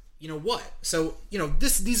 or what. So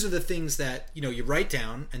these are the things that you write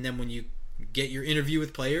down, and then when you get your interview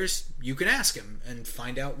with players, you can ask him and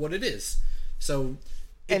find out what it is. So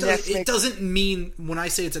it doesn't mean, when I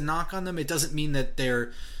say it's a knock on them, it doesn't mean that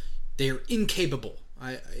they're incapable.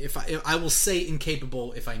 I will say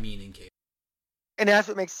incapable if I mean incapable. And that's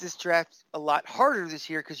what makes this draft a lot harder this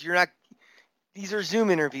year, because these are Zoom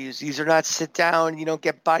interviews. These are not sit down. You don't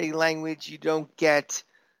get body language. You don't get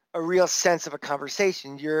a real sense of a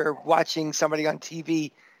conversation. You're watching somebody on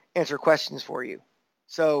TV answer questions for you.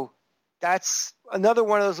 So that's another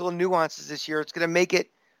one of those little nuances this year. It's going to make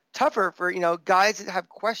it tougher for, guys that have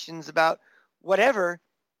questions about whatever.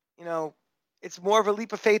 It's more of a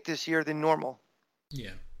leap of faith this year than normal.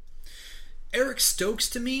 Yeah. Eric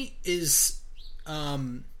Stokes to me is,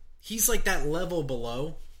 he's like that level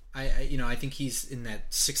below. I think he's in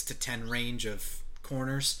that 6 to 10 range of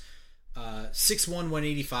corners. 6'1",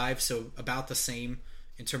 185, so about the same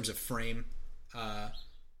in terms of frame.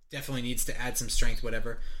 Definitely needs to add some strength,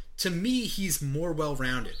 whatever. To me, he's more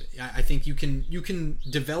well-rounded. I think you can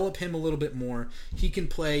develop him a little bit more. He can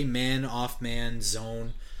play man, off man,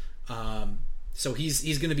 zone. So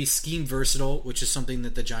he's going to be scheme versatile, which is something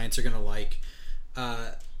that the Giants are going to like.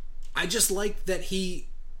 I just like that he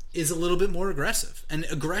is a little bit more aggressive. And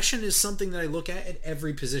aggression is something that I look at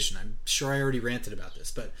every position. I'm sure I already ranted about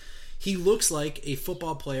this, but he looks like a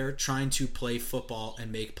football player trying to play football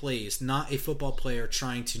and make plays, not a football player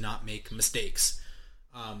trying to not make mistakes.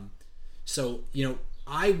 So,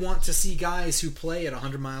 I want to see guys who play at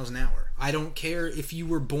 100 miles an hour. I don't care if you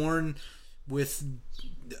were born with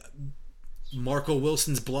Marco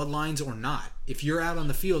Wilson's bloodlines or not. If you're out on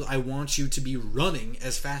the field, I want you to be running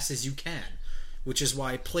as fast as you can, which is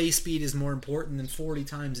why play speed is more important than 40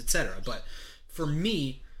 times, etc. But for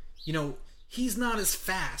me, he's not as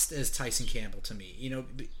fast as Tyson Campbell to me.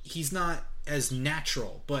 He's not as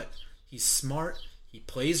natural, but he's smart. He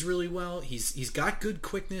plays really well. He's got good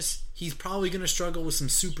quickness. He's probably going to struggle with some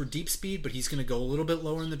super deep speed, but he's going to go a little bit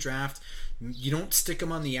lower in the draft. You don't stick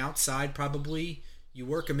him on the outside, probably. You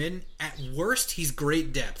work him in. At worst, he's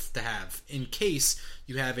great depth to have in case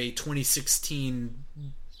you have a 2016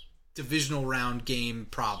 divisional round game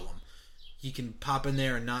problem. He can pop in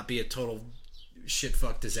there and not be a total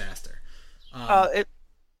shit-fuck disaster. I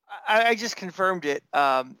just confirmed it.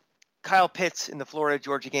 Kyle Pitts in the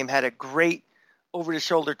Florida-Georgia game had a great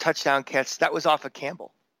over-the-shoulder touchdown catch. That was off of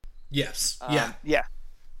Campbell. Yes. Yeah.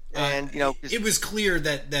 And, it was clear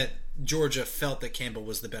that Georgia felt that Campbell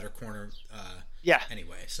was the better corner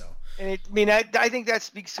anyway. So, and I think that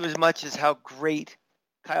speaks to as much as how great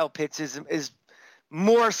Kyle Pitts is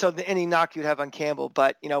more so than any knock you'd have on Campbell.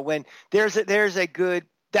 But, when there's a good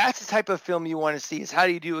 – that's the type of film you want to see, is how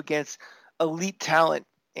do you do against elite talent.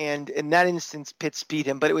 And in that instance, Pitts beat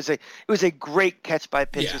him, but it was a great catch by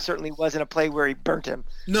Pitts. Yeah. It certainly wasn't a play where he burnt him.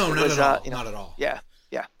 No, not at all. Not at all. Yeah.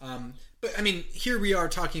 But I mean, here we are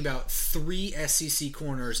talking about 3 SEC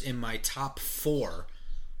corners in my top 4,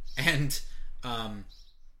 and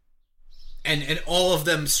all of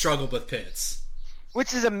them struggled with Pitts,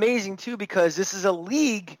 which is amazing too, because this is a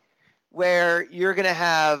league where you're going to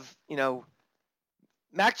have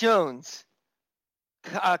Mac Jones,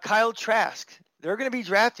 Kyle Trask. They're going to be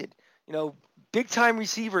drafted. Big-time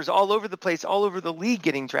receivers all over the place, all over the league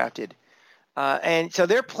getting drafted. And so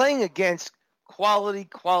they're playing against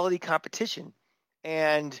quality competition.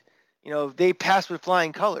 And, they pass with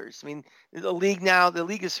flying colors. I mean, the league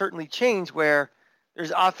has certainly changed where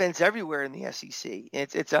there's offense everywhere in the SEC.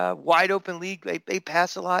 It's a wide open league. They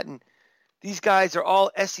pass a lot, and these guys are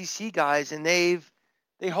all SEC guys, and they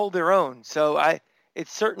hold their own. So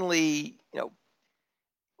it's certainly,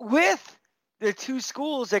 with the two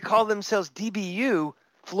schools that call themselves DBU,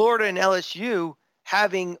 Florida and LSU,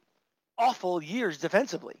 having awful years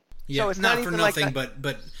defensively. Yeah, so it's not not for even nothing, like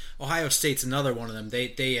but Ohio State's another one of them.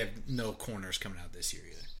 They have no corners coming out this year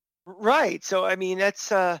either. right. So I mean,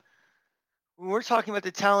 that's when we're talking about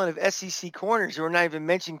the talent of SEC corners, we're not even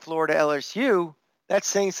mentioning Florida, LSU. That's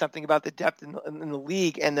saying something about the depth in the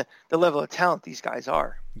league and the level of talent these guys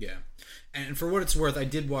are. Yeah, and for what it's worth, I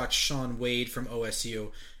did watch Shaun Wade from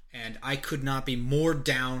OSU, and I could not be more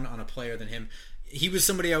down on a player than him. He was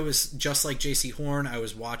somebody I was, just like J.C. Horn, I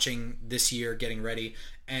was watching this year getting ready,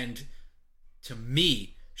 and to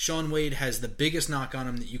me, Shaun Wade has the biggest knock on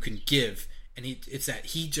him that you can give, and it's that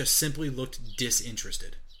he just simply looked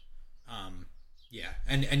disinterested. Yeah,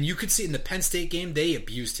 and you could see in the Penn State game, they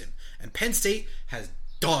abused him. And Penn State has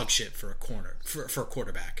dog shit for a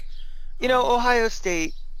quarterback. Ohio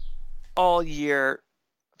State all year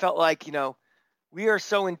felt like, we are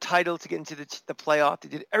so entitled to get into the playoff. They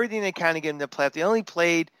did everything they can to get into the playoff. They only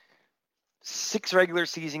played 6 regular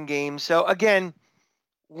season games. So, again,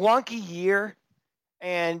 wonky year.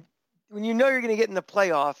 And when you're going to get in the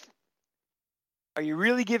playoff, are you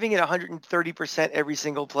really giving it 130% every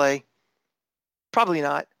single play? Probably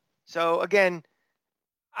not. So, again,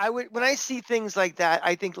 when I see things like that,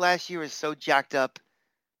 I think last year was so jacked up.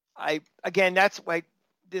 That's why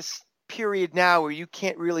this period now where you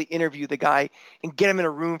can't really interview the guy and get him in a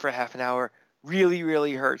room for half an hour really,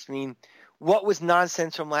 really hurts. I mean, what was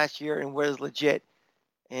nonsense from last year and what is legit?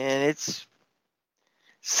 And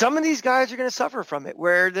some of these guys are going to suffer from it,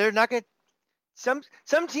 where they're not going to.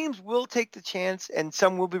 Some teams will take the chance and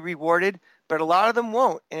some will be rewarded, but a lot of them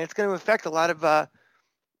won't, and it's going to affect a lot of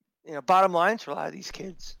bottom lines for a lot of these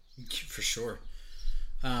kids. For sure.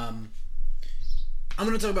 I'm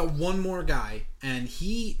going to talk about one more guy, and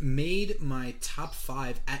he made my top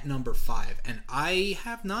 5 at number 5, and I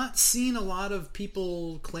have not seen a lot of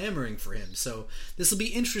people clamoring for him, so this will be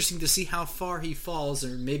interesting to see how far he falls,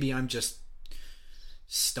 or maybe I'm just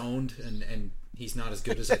stoned and he's not as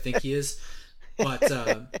good as I think he is. But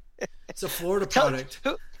it's a Florida product.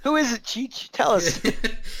 Who is it, Cheech? Tell us.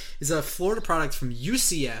 It's a Florida product from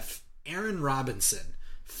UCF, Aaron Robinson,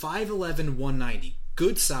 5'11", 190.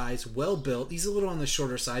 Good size, well built. He's a little on the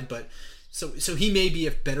shorter side, but so he may be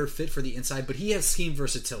a better fit for the inside, but he has scheme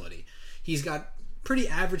versatility. He's got pretty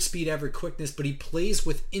average speed, average quickness, but he plays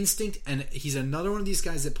with instinct, and he's another one of these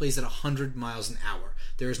guys that plays at 100 miles an hour.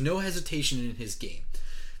 There is no hesitation in his game.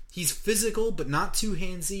 He's physical, but not too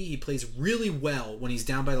handsy. He plays really well when he's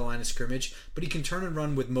down by the line of scrimmage, but he can turn and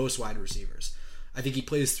run with most wide receivers. I think he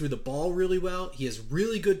plays through the ball really well. He has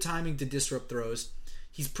really good timing to disrupt throws.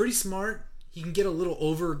 He's pretty smart. He can get a little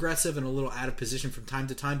over-aggressive and a little out of position from time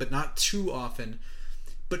to time, but not too often.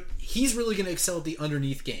 But he's really going to excel at the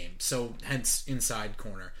underneath game, so hence inside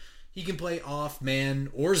corner. He can play off, man,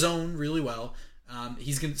 or zone really well.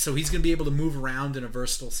 He's going to be able to move around in a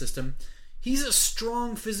versatile system. He's a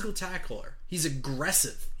strong physical tackler. He's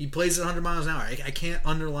aggressive. He plays at 100 miles an hour. I can't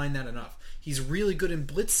underline that enough. He's really good in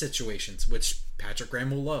blitz situations, which Patrick Graham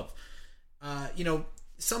will love.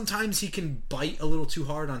 Sometimes he can bite a little too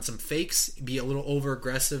hard on some fakes, be a little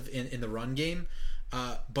over-aggressive in the run game.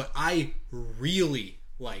 But I really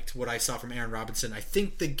liked what I saw from Aaron Robinson. I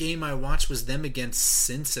think the game I watched was them against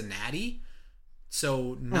Cincinnati.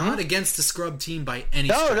 So not against the scrub team by any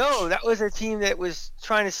stretch. No, that was a team that was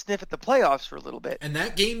trying to sniff at the playoffs for a little bit. And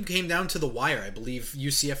that game came down to the wire. I believe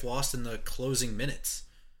UCF lost in the closing minutes.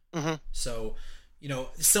 Mm-hmm. So,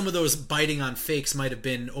 some of those biting on fakes might have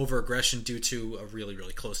been over-aggression due to a really,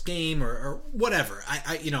 really close game or whatever.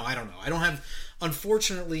 I don't know. I don't have...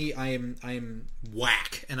 Unfortunately, I am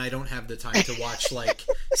whack, and I don't have the time to watch like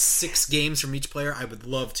 6 games from each player. I would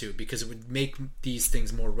love to, because it would make these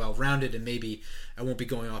things more well-rounded, and maybe I won't be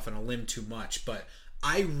going off on a limb too much. But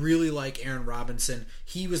I really like Aaron Robinson.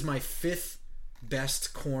 He was my 5th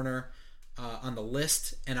best corner on the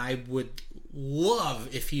list, and I would love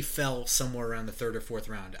if he fell somewhere around the 3rd or 4th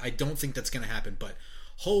round. I don't think that's going to happen, but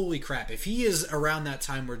holy crap. If he is around that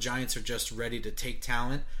time where Giants are just ready to take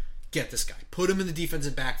talent, get this guy. Put him in the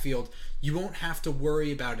defensive backfield. You won't have to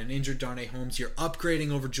worry about an injured Darnay Holmes. You're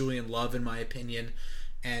upgrading over Julian Love, in my opinion.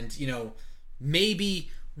 And, maybe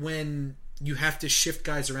when you have to shift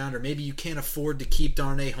guys around, or maybe you can't afford to keep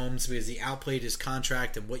Darnay Holmes because he outplayed his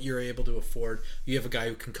contract and what you're able to afford, you have a guy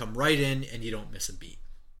who can come right in and you don't miss a beat.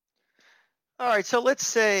 All right, so let's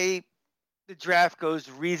say the draft goes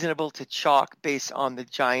reasonable to chalk based on the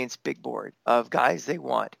Giants' big board of guys they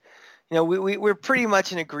want. We're pretty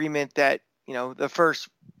much in agreement that, the first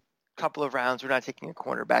couple of rounds, we're not taking a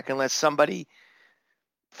cornerback unless somebody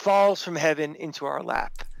falls from heaven into our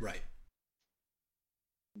lap. Right.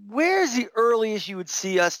 Where's the earliest you would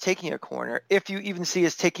see us taking a corner, if you even see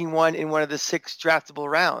us taking one in one of the 6 draftable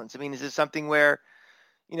rounds? I mean, is it something where,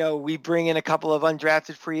 we bring in a couple of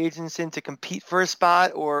undrafted free agents in to compete for a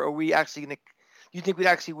spot, or are we actually going to – you think we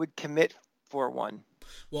actually would commit for one?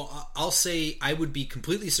 Well, I'll say I would be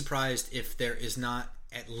completely surprised if there is not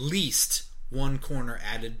at least one corner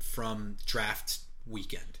added from draft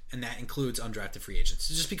weekend, and that includes undrafted free agents.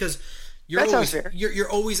 Just because you're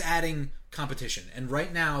always adding competition, and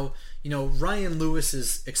right now, Ryan Lewis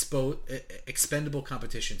is expendable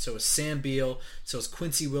competition. So is Sam Beal, so is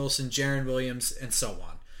Quincy Wilson, Jaron Williams, and so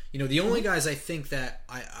on. The only guys I think that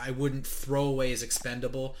I wouldn't throw away as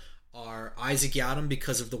expendable are Isaac Yiadom,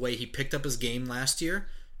 because of the way he picked up his game last year,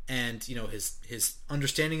 and his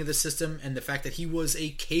understanding of the system, and the fact that he was a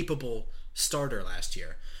capable starter last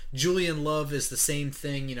year. Julian Love is the same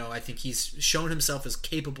thing. I think he's shown himself as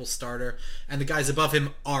capable starter, and the guys above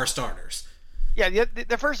him are starters. Yeah,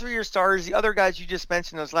 the first 3 year starters, the other guys you just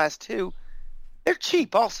mentioned, those last 2, they're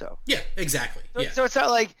cheap also. Yeah, exactly. So it's not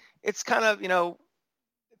like it's kind of,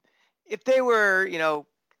 if they were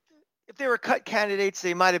cut candidates,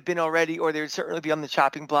 they might have been already, or they would certainly be on the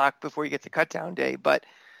chopping block before you get to cut down day. But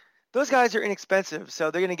those guys are inexpensive,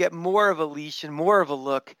 so they're going to get more of a leash and more of a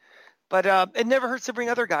look. But it never hurts to bring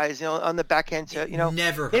other guys, on the back end to,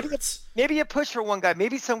 never hurts. Maybe a push for one guy.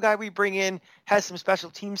 Maybe some guy we bring in has some special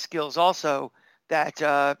team skills also that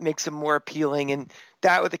makes him more appealing, and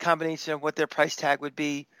that with the combination of what their price tag would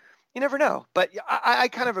be, you never know. But I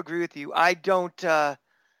kind of agree with you. I don't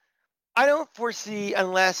foresee,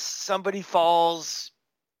 unless somebody falls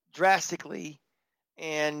drastically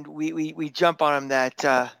and we jump on them,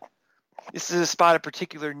 that this is a spot of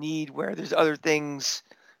particular need where there's other things,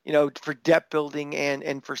 for depth building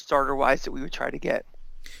and for starter wise that we would try to get.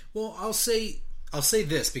 Well, I'll say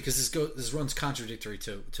this, because this runs contradictory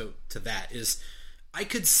to that, is I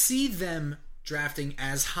could see them drafting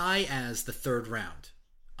as high as the 3rd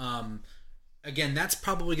round. Again, that's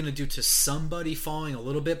probably going to do to somebody falling a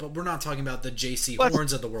little bit, but we're not talking about the J.C.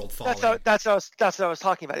 Horns of the world falling. That's what I was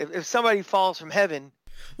talking about. If somebody falls from heaven.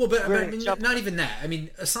 Well, but I mean, not even that. I mean,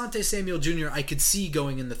 Asante Samuel Jr. I could see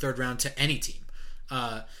going in the 3rd round to any team.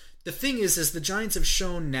 The thing is the Giants have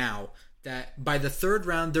shown now that by the 3rd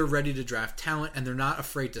round, they're ready to draft talent, and they're not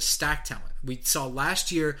afraid to stack talent. We saw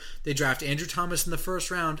last year they drafted Andrew Thomas in the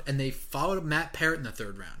 1st round, and they followed up Matt Parrott in the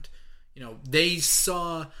 3rd round. They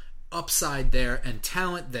saw upside there and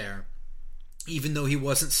talent there, even though he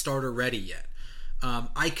wasn't starter ready yet.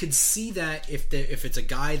 I could see that if it's a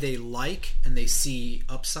guy they like and they see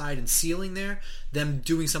upside and ceiling there, them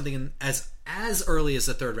doing something as early as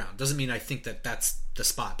the 3rd round. Doesn't mean I think that that's the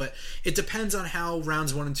spot, but it depends on how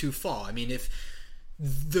rounds 1 and 2 fall. I mean, if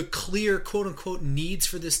the clear quote-unquote needs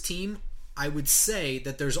for this team, I would say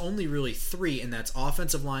that there's only really 3, and that's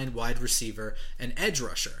offensive line, wide receiver, and edge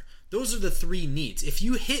rusher. Those are the 3 needs. If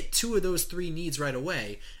you hit 2 of those 3 needs right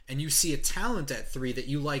away, and you see a talent at 3 that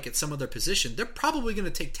you like at some other position, they're probably going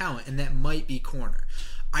to take talent, and that might be corner.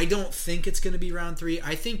 I don't think it's going to be round 3.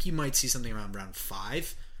 I think you might see something around round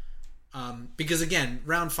 5. Because again,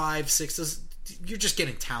 round 5, 6, you're just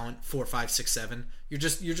getting talent. 4, 5, 6, 7. You're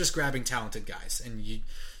just grabbing talented guys, and you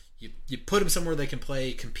put them somewhere they can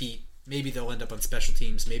play, compete. Maybe they'll end up on special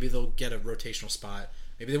teams. Maybe they'll get a rotational spot.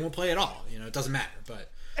 Maybe they won't play at all. It doesn't matter.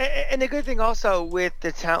 But and the good thing also with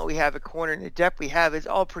the talent we have at corner and the depth we have is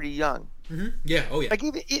all pretty young. Mm-hmm. Yeah. Oh yeah.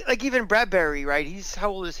 Like even Bradbury, right? How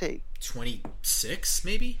old is he? 26,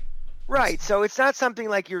 maybe. Right. So it's not something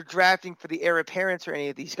like you're drafting for the heir apparent or any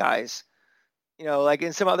of these guys. Like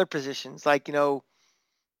in some other positions, like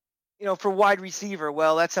for wide receiver.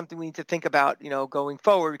 Well, that's something we need to think about, going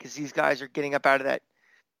forward, because these guys are getting up out of that,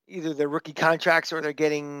 either their rookie contracts or they're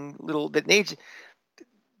getting a little bit in age.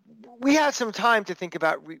 We have some time to think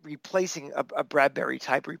about replacing a Bradbury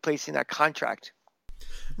type, replacing that contract.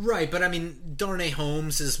 Right, but I mean, Darnay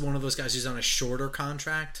Holmes is one of those guys who's on a shorter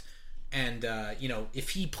contract, and if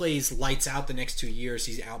he plays lights out the next 2 years,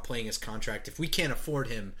 he's outplaying his contract. If we can't afford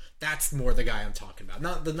him, that's more the guy I'm talking about,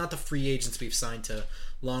 not the free agents we've signed to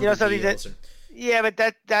longer deals. Yeah, but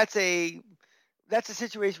that's a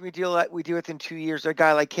situation we deal with in 2 years. A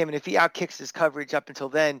guy like him, and if he outkicks his coverage up until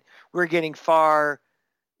then, we're getting far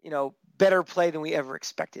better play than we ever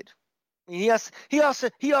expected. I mean, he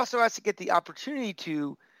also has to get the opportunity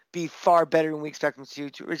to be far better than we expect him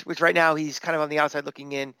to, which right now he's kind of on the outside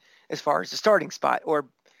looking in as far as the starting spot, or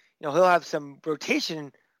he'll have some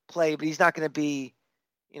rotation play, but he's not going to be,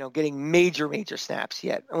 getting major snaps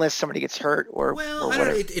yet, unless somebody gets hurt or Well, or I don't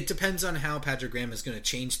know. whatever. It depends on how Patrick Graham is going to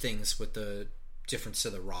change things with the difference to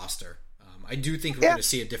the roster. I do think we're going to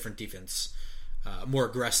see a different defense, more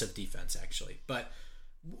aggressive defense, actually. But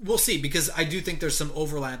we'll see, because I do think there's some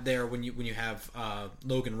overlap there when you have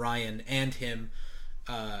Logan Ryan and him.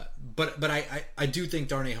 But I do think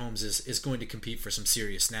Darnay Holmes is going to compete for some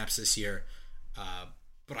serious snaps this year.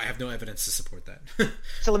 But I have no evidence to support that.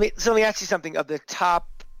 So let me ask you something. Of the top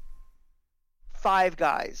 5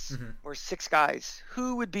 guys or 6 guys,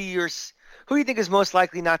 who do you think is most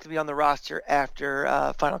likely not to be on the roster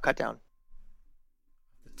after final cutdown?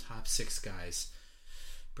 The top 6 guys: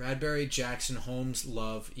 Bradbury, Jackson, Holmes,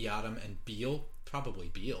 Love, Yadam, and Beal. Probably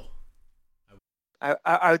Beal.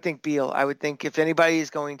 I would think Beal. I would think if anybody is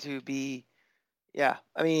going to be, I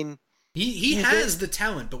mean, he has the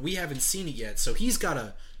talent, but we haven't seen it yet. So he's got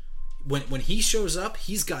to, when he shows up,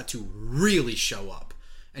 he's got to really show up.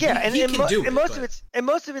 And he can do it.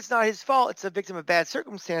 Most of it's not his fault. It's a victim of bad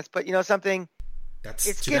circumstance. But something,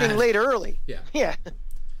 it's getting bad. late early. Yeah.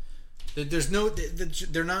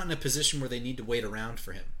 They're not in a position where they need to wait around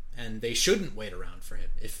for him, and they shouldn't wait around for him.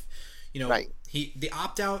 If right. The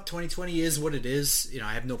opt-out 2020 is what it is.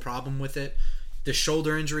 I have no problem with it. The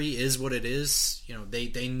shoulder injury is what it is.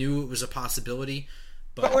 They knew it was a possibility,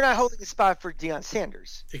 but we're not holding a spot for Deion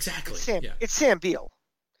Sanders. Exactly. It's Sam Beal,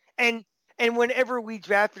 and whenever we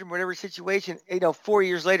drafted him, whatever situation, 4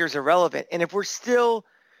 years later is irrelevant. And if we're still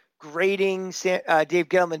grading Dave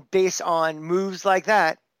Gettleman based on moves like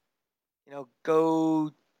that,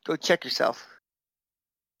 go check yourself.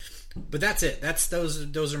 But that's it.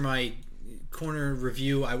 Those are my corner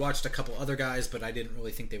review. I watched a couple other guys, but I didn't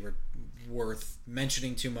really think they were worth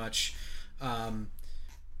mentioning too much.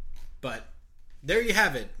 But there you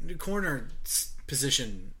have it. Corner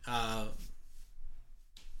position. Ta-da!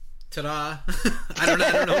 I don't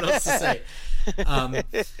know what else to say.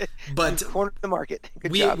 But corner the market.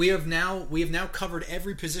 Good we job. we have now covered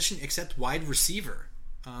every position except wide receiver.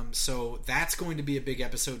 So that's going to be a big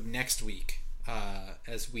episode next week.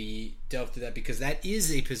 As we delve through that, because that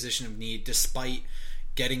is a position of need, despite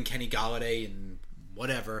getting Kenny Golladay and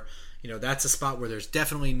whatever. That's a spot where there's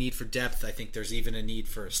definitely a need for depth. I think there's even a need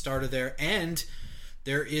for a starter there, and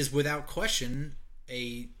there is without question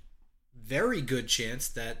a very good chance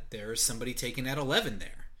that there's somebody taken at 11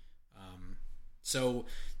 there. So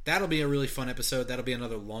that'll be a really fun episode. That'll be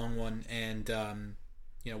another long one, and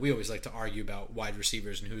we always like to argue about wide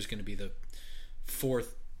receivers and who's going to be the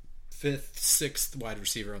 4th, 5th, 6th wide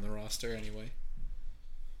receiver on the roster anyway.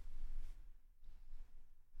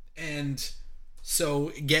 And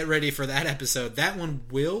so get ready for that episode. That one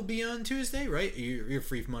will be on Tuesday, right? You're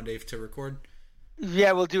free Monday to record?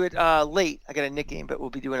 Yeah, we'll do it late. I got a Knick game, but we'll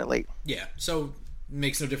be doing it late. Yeah, so it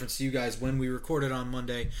makes no difference to you guys when we record it on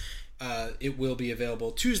Monday. It will be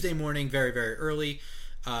available Tuesday morning, very, very early.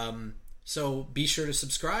 So be sure to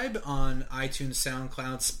subscribe on iTunes,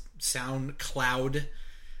 SoundCloud,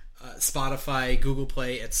 Spotify, Google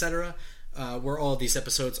Play, etc., where all of these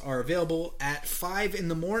episodes are available at 5 in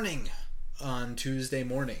the morning on Tuesday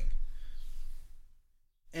morning.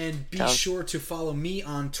 And be sure to follow me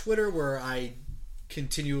on Twitter, where I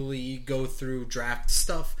continually go through draft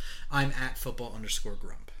stuff. I'm at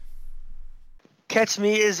football_grump. Catch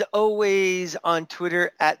me as always on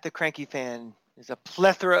Twitter at The Cranky Fan. There's a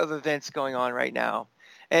plethora of events going on right now.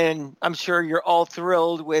 And I'm sure you're all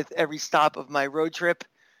thrilled with every stop of my road trip,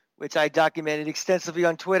 which I documented extensively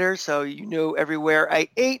on Twitter. So everywhere I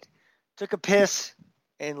ate, took a piss,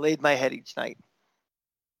 and laid my head each night.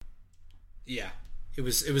 Yeah. It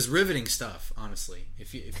was riveting stuff, honestly.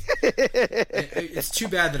 It's too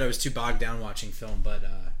bad that I was too bogged down watching film, but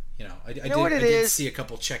I did see a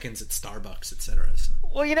couple check-ins at Starbucks, etc. So.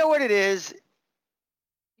 Well, you know what it is?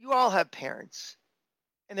 You all have parents,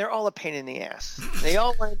 and they're all a pain in the ass. They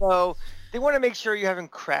all want to know. They want to make sure you haven't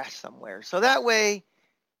crashed somewhere. So that way,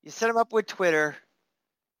 you set them up with Twitter.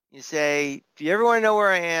 You say, if you ever want to know where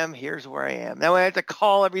I am, here's where I am. That way I have to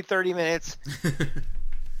call every 30 minutes.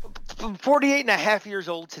 I'm 48 and a half years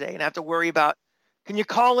old today, and I have to worry about, can you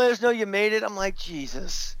call and let us know you made it? I'm like,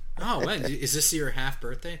 Jesus. Oh, when? Is this your half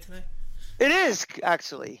birthday today? It is,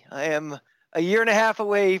 actually. I am a year and a half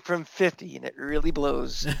away from 50, and it really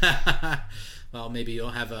blows. Well, maybe you'll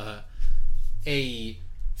have a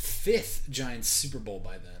 5th Giants Super Bowl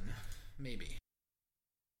by then. Maybe.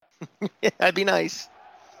 Yeah, that'd be nice.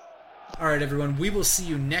 All right, everyone. We will see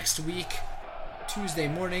you next week, Tuesday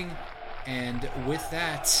morning. And with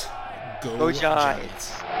that, go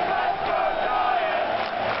Giants.